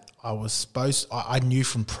that I knew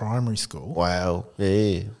from primary school. Wow.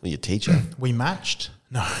 Yeah. Well, your teacher. We matched.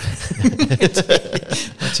 No. My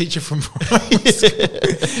teacher from primary school.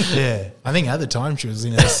 Yeah. I think at the time she was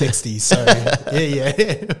in her 60s. So,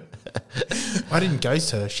 yeah. I didn't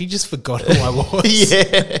ghost her. She just forgot who I was.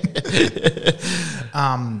 Yeah.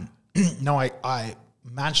 No, I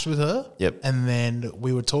matched with her. Yep. And then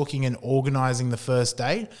we were talking and organising the first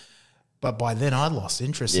date. But by then I lost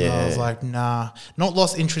interest. And I was Yeah. like, nah, not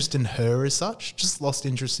lost interest in her as such, just lost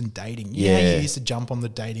interest in dating. You know how Yeah. you used to jump on the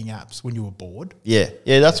dating apps when you were bored? Yeah.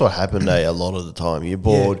 Yeah, that's what happened a lot of the time. You're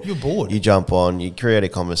bored. you're bored. You jump on, you create a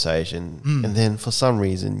conversation, and then for some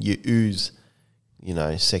reason you ooze,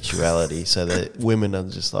 sexuality so that women are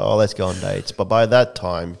just like, oh, let's go on dates. But by that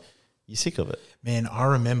time, you're sick of it. Man, I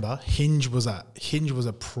remember Hinge was a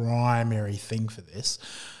primary thing for this.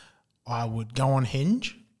 I would go on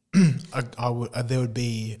Hinge. There would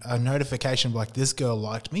be a notification like this girl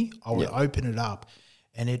liked me. I would open it up,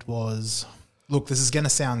 and it was, look, this is going to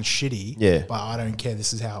sound shitty, but I don't care.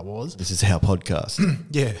 This is how it was. This is our podcast.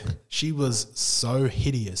 Yeah, she was so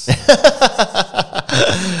hideous.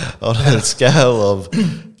 On a scale of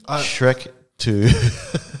Shrek to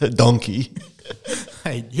Donkey.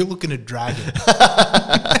 Hey, you're looking at Dragon.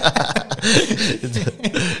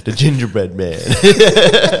 The gingerbread man.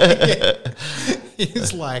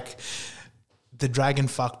 He's like the dragon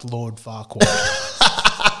fucked Lord Farquaad.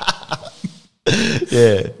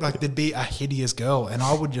 Yeah. Like there'd be a hideous girl, and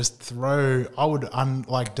I would just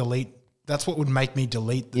delete. That's what would make me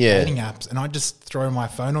delete the dating apps, and I'd just throw my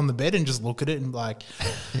phone on the bed and just look at it and be like,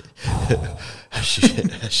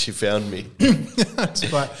 she found me.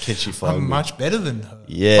 it's like, Can she find I'm me? much better than her.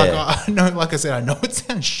 Yeah. Like I know, like I said, I know it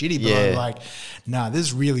sounds shitty, but Yeah. I'm like, nah,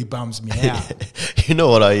 this really bums me out. You know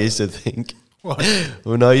what I used to think? What?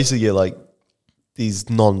 When I used to get like these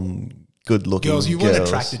good looking Girls you weren't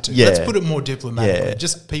attracted to. Yeah. Let's put it more diplomatically. Yeah.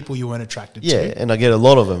 Just people you weren't attracted Yeah, to. and I get a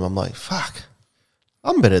lot of them. I'm like, fuck,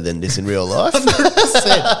 I'm better than this in real life.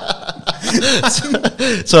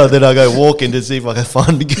 100%. So then I go walking to see if I can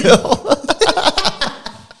find a girl.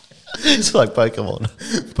 It's like Pokemon.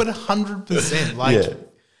 But 100%. Like, Yeah.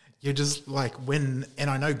 you're just like, and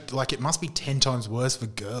I know, like, it must be 10 times worse for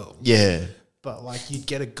girls. Yeah. But, like, you'd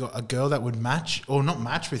get a girl that would match, or not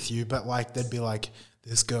match with you, but, like, they'd be like,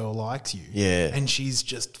 this girl likes you. Yeah. And she's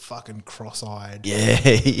just fucking cross-eyed. Yeah.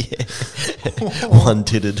 Yeah.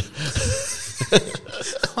 One-titted.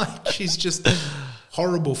 Like, she's just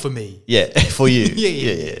horrible for me. Yeah, for you.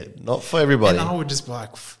 Yeah. Not for everybody. And I would just be like,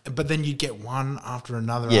 but then you'd get one after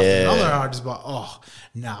another Yeah. after another. And I'd just be like, oh,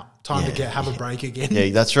 nah, time to have a break again. Yeah,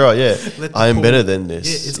 that's right. Yeah, Let the I am pool- better than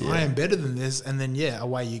this. Yeah, I am better than this. And then,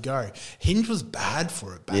 away you go. Hinge was bad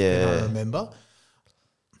for it back then, I Yeah. remember.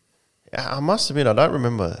 I must admit, I don't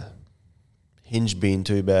remember Hinge being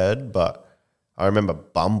too bad, but I remember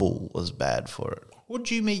Bumble was bad for it. What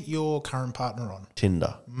did you meet your current partner on?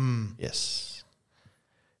 Tinder. Yes.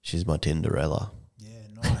 She's my Tinderella. Yeah,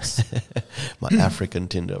 nice. My African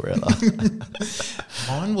Tinderella.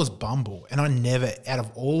 Mine was Bumble. And I never, out of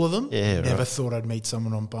all of them, Yeah, never right. thought I'd meet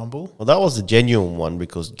someone on Bumble. Well, that was the genuine one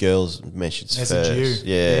because girls message Message first.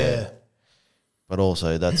 you. Yeah. But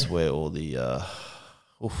also, that's where all the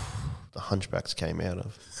hunchbacks came out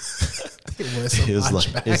of. There were some It was like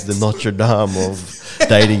hunchbacks. it's the Notre Dame of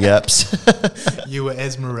dating apps. You were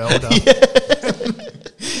Esmeralda.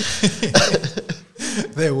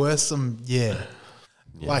 There were some,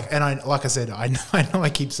 Like, and like I said, I know I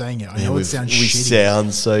keep saying it. I know it sounds we shitty.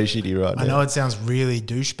 sound so shitty right now. I know it sounds really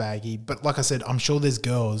douchebaggy, but like I said, I'm sure there's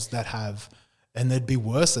girls that have, and they'd be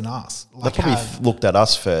worse than us. They Like probably have, looked at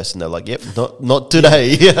us first and they're like, "Yep, not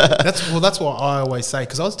today." that's what I always say,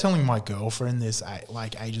 because I was telling my girlfriend this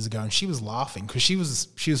like ages ago, and she was laughing because she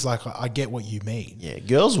was like, I get what you mean. Yeah,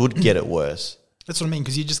 girls would get it worse. That's what I mean,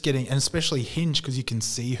 because you're just getting, and especially Hinge, because you can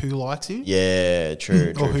see who likes you Yeah,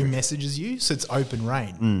 true. or who messages you, so it's open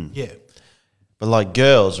reign. Yeah, But like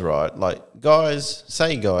girls, right? Like guys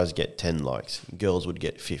get 10 likes, girls would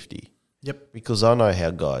get 50. yep, Because I know how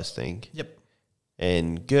guys think. yep,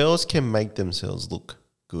 And girls can make themselves look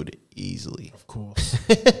good easily. of course.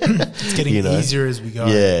 It's getting You know? easier as we go.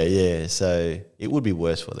 Yeah. So it would be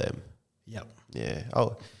worse for them. Yep. Yeah.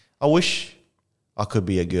 I wish I could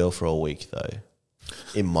be a girl for a week though.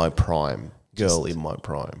 In my prime. In my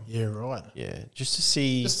prime. Yeah, right. Yeah. Just to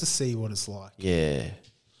see. Just to see what it's like. Yeah.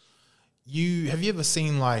 Have you ever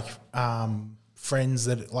seen like friends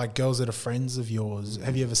that like girls that are friends of yours?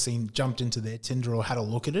 Have you ever jumped into their Tinder or had a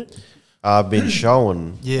look at it? I've been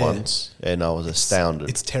shown Yeah. once and I was astounded.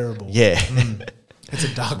 It's terrible. Yeah. It's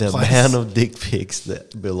a dark The place. amount of dick pics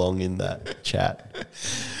that belong in that chat.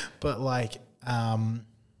 But like, I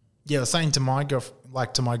was saying to my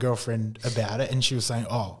girlfriend about it, and she was saying,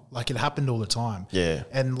 "Oh, like it happened all the time." Yeah.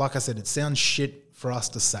 And like I said, it sounds shit for us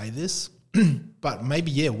to say this, but maybe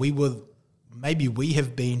we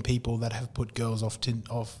have been people that have put girls off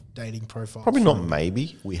dating profiles. Probably not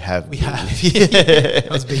maybe. We have. We have. I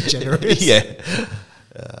was being generous. Yeah.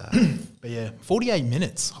 But yeah, 48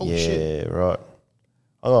 minutes. Holy shit. Yeah, right.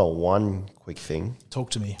 I got one quick thing.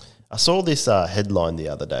 Talk to me. I saw this headline the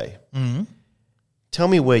other day. Mm-hmm. Tell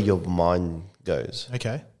me where your mind goes.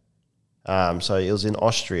 Okay. So it was in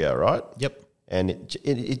Austria, right? Yep. And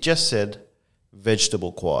it just said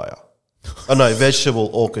vegetable choir. Oh no,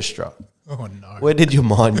 vegetable orchestra. Oh no. Where did your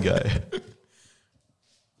mind go?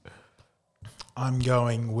 I'm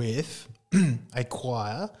going with a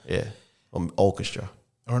choir Yeah, orchestra.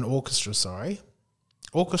 or an orchestra, sorry.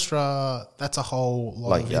 Orchestra, that's a whole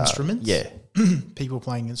lot of instruments. Yeah, People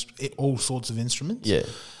playing all sorts of instruments. yeah.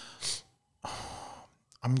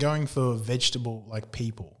 I'm going for vegetable, like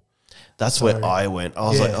people. That's where I went. I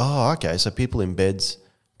was like, oh, okay. So people in beds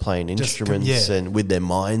playing instruments and with their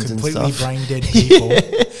minds and Completely stuff. brain dead people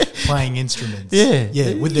playing instruments. Yeah,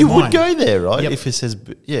 Yeah, with their you mind. would go there, right? Yep. If it says,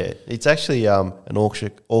 it's actually an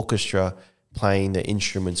orchestra playing the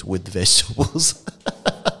instruments with vegetables.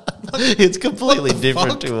 It's completely What the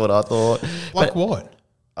different fuck? to what I thought. Like But, what?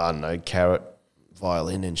 I don't know, carrot,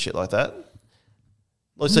 violin and shit like that.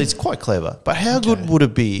 Like, so it's quite clever. But how good would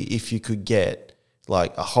it be if you could get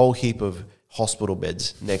like a whole heap of hospital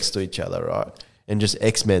beds next to each other, right? And just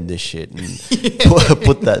X-Men this shit and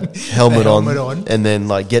put that helmet on and then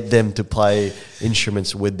like get them to play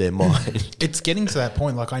instruments with their mind. It's getting to that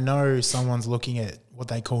point. Like I know someone's looking at what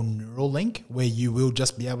they call Neuralink, where you will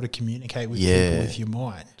just be able to communicate with people with your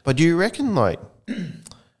mind. But do you reckon like, I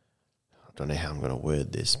don't know how I'm going to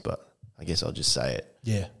word this, but I guess I'll just say it.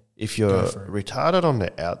 Yeah. If you're Go for it. retarded on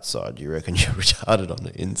the outside, you reckon you're retarded on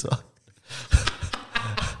the inside?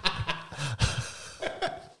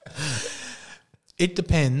 It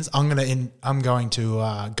depends. I'm going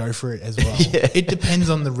to go for it as well. It depends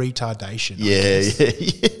on the retardation. Yeah.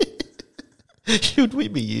 Should we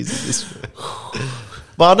be using this word?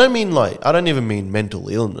 But I don't even mean mental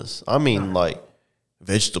illness. I mean like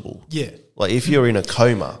vegetable. Yeah. Like if you're in a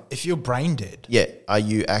coma, If you're brain dead, are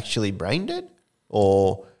you actually brain dead?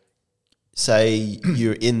 Or say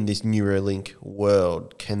you're in this Neuralink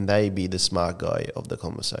world, can they be the smart guy of the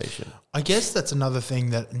conversation? I guess that's another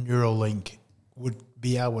thing that Neuralink would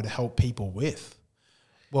be able to help people with.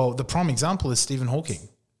 Well, the prime example is Stephen Hawking.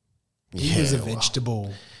 He was a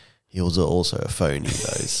vegetable. He was also a phony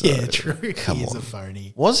though. So Yeah, true. Come He is on. a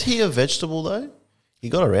phony. Was he a vegetable though? He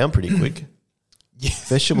got around pretty quick. Yeah.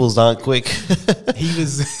 Vegetables aren't quick. He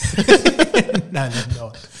was no, they're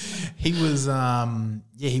not. He was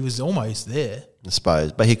he was almost there. I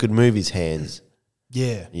suppose, but he could move his hands.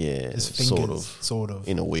 Yeah. Yeah, His fingers, sort of,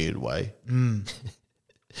 in a weird way.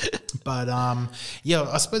 But I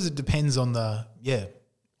suppose it depends on the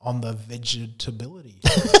vegetability.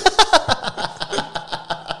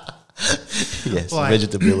 Yes, Like,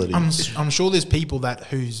 vegetability. I'm sure there's people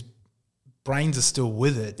whose brains are still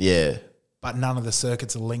with it, Yeah, but none of the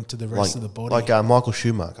circuits are linked to the rest of the body. like Michael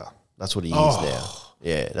Schumacher. That's what he is now.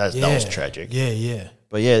 Yeah, that was tragic. Yeah.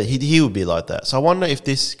 But yeah, he would be like that. So I wonder if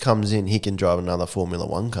this comes in, he can drive another Formula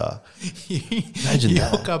One car. Imagine you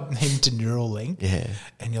that. hook up him to Neuralink, Yeah.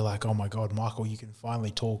 and you're like, oh my God, Michael, you can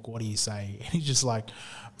finally talk. What do you say? And he's just like,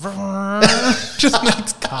 just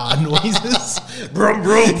makes car noises. Brum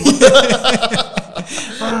brum.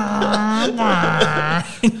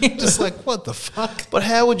 And you're just like, what the fuck? But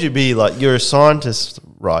how would you be like? You're a scientist,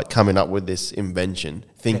 right? Coming up with this invention,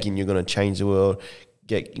 thinking you're going to change the world,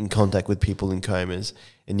 get in contact with people in comas,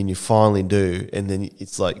 and then you finally do, and then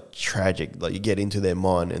it's like tragic. Like you get into their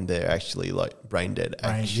mind, and they're actually like brain dead.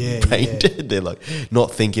 Brain dead. They're like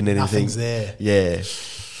not thinking anything. Nothing's there. Yeah,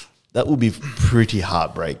 that would be pretty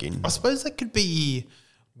heartbreaking. I suppose that could be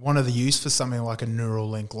one of the use for something like a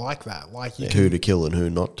Neuralink like that. Like you Who to kill and who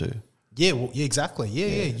not to. yeah, well, yeah, exactly.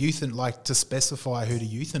 Yeah. Like to specify who to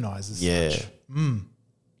euthanize as such.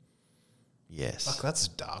 Yes. Fuck, that's a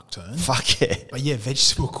dark turn. Fuck yeah. But yeah,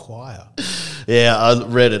 vegetable choir. Yeah, I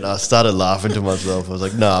read it. I started laughing to myself. I was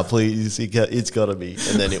like, nah, please, it's got to be.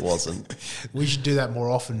 And then it wasn't. We should do that more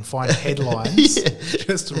often. Find headlines.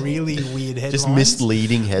 Just really weird headlines. Just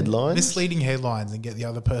misleading headlines. Misleading headlines and get the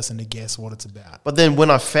other person to guess what it's about. But then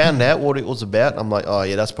when I found out what it was about, I'm like, oh,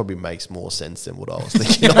 yeah, that's probably makes more sense than what I was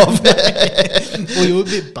thinking of. Well, you were a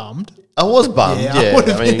bit bummed. I was bummed, Yeah, I yeah.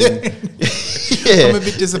 would've I mean, I'm a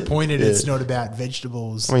bit disappointed it's not about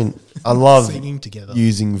vegetables I mean, I love singing together.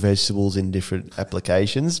 using vegetables in different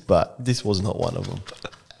applications, but this was not one of them.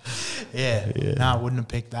 Yeah. No, I wouldn't have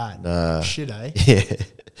picked that. Nah. Shit, eh? Yeah.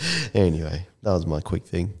 Anyway, that was my quick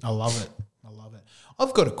thing. I love it.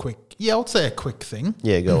 I've got a quick, I'll say a quick thing.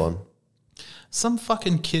 Yeah, go on. Some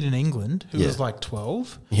fucking kid in England who Yeah. was like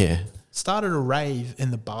 12 Yeah. started a rave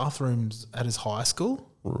in the bathrooms at his high school.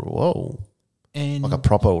 Whoa. And Like a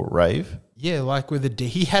proper rave? like with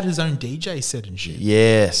he had his own DJ set and shit.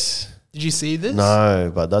 Yes. Did you see this?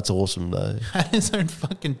 No, but that's awesome though. Had his own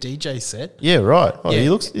fucking DJ set. Yeah, right. Oh, Yeah. he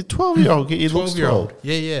looks 12-year-old. He looks 12-year-old. 12.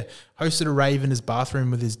 Yeah. Hosted a rave in his bathroom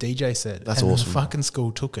with his DJ set. That's and awesome. The fucking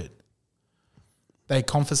school took it. They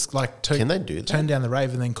Can they do that? Turned down the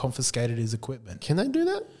rave and then confiscated his equipment. Can they do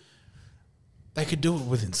that? They could do it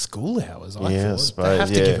within school hours. I Yeah, I thought suppose. they have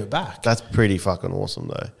to yeah. give it back. That's pretty fucking awesome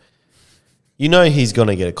though. You know he's going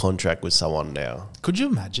to get a contract with someone now. Could you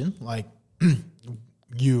imagine, like,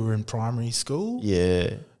 you were in primary school?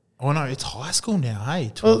 Yeah. Oh no, it's high school now.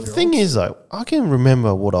 Hey, 12 Well, the thing is, though, I can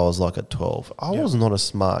remember what I was like at 12. I was not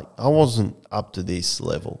I wasn't up to this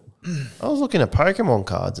level. I was looking at Pokemon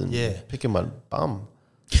cards and picking my bum.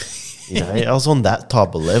 You know, I was on that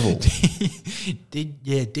type of level.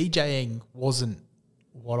 DJing wasn't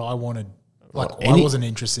what I wanted Like, I Any- wasn't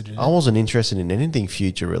interested in I it. wasn't interested in anything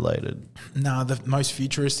future related. Nah, the most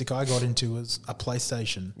futuristic I got into was a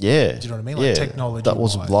PlayStation. Yeah. Do you know what I mean? Like, technology That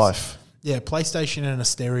was wise. life. Yeah, PlayStation and a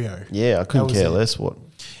stereo. Yeah, I couldn't was care it. less what.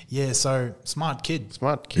 Yeah, so smart kid.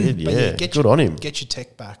 Smart kid, But yeah. get Good your, on him. Get your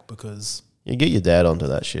tech back because, You get your dad onto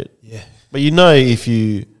that shit. yeah. But you know, if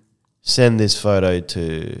you send this photo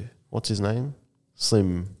to, what's his name?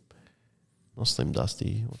 Slim, not Slim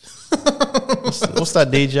Dusty. What's that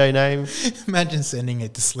DJ name? Imagine sending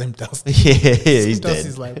it to Slim Dusty. Yeah, Slim he's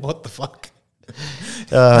Dusty's dead. like, what the fuck?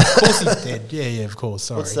 Of course he's dead. Yeah, of course.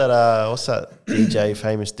 Sorry. What's that? What's that DJ?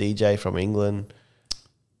 Famous DJ from England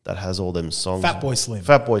that has all them songs. Fatboy Slim.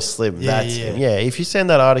 Fatboy Slim. Yeah, That's yeah. him. Yeah. If you send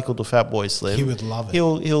that article to Fatboy Slim, He would love it.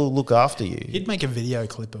 He'll look after you. He'd make a video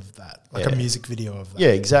clip of that, like Yeah. a music video of that. Yeah,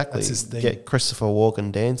 exactly. That's his thing. Get Christopher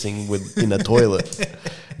Walken dancing in a toilet.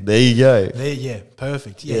 There you go. There, yeah,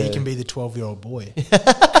 perfect. Yeah, he Yeah. can be the 12-year-old boy.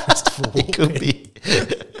 Christopher He Walken. could be.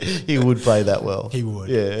 He would play that well. He would.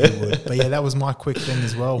 Yeah. He would. But yeah, that was my quick thing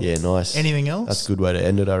as well. Yeah, nice. Anything else? That's a good way to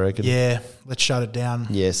end it, I reckon. Yeah, let's shut it down.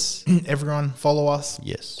 Yes. Everyone, follow us.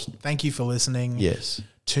 Yes. Thank you for listening. Yes.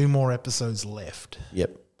 2 more episodes left.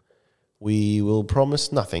 Yep. We will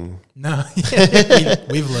promise nothing. No,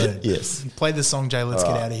 we've learned. Yes. Play the song, Jay. Let's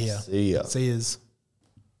get out of here. See ya. See yous.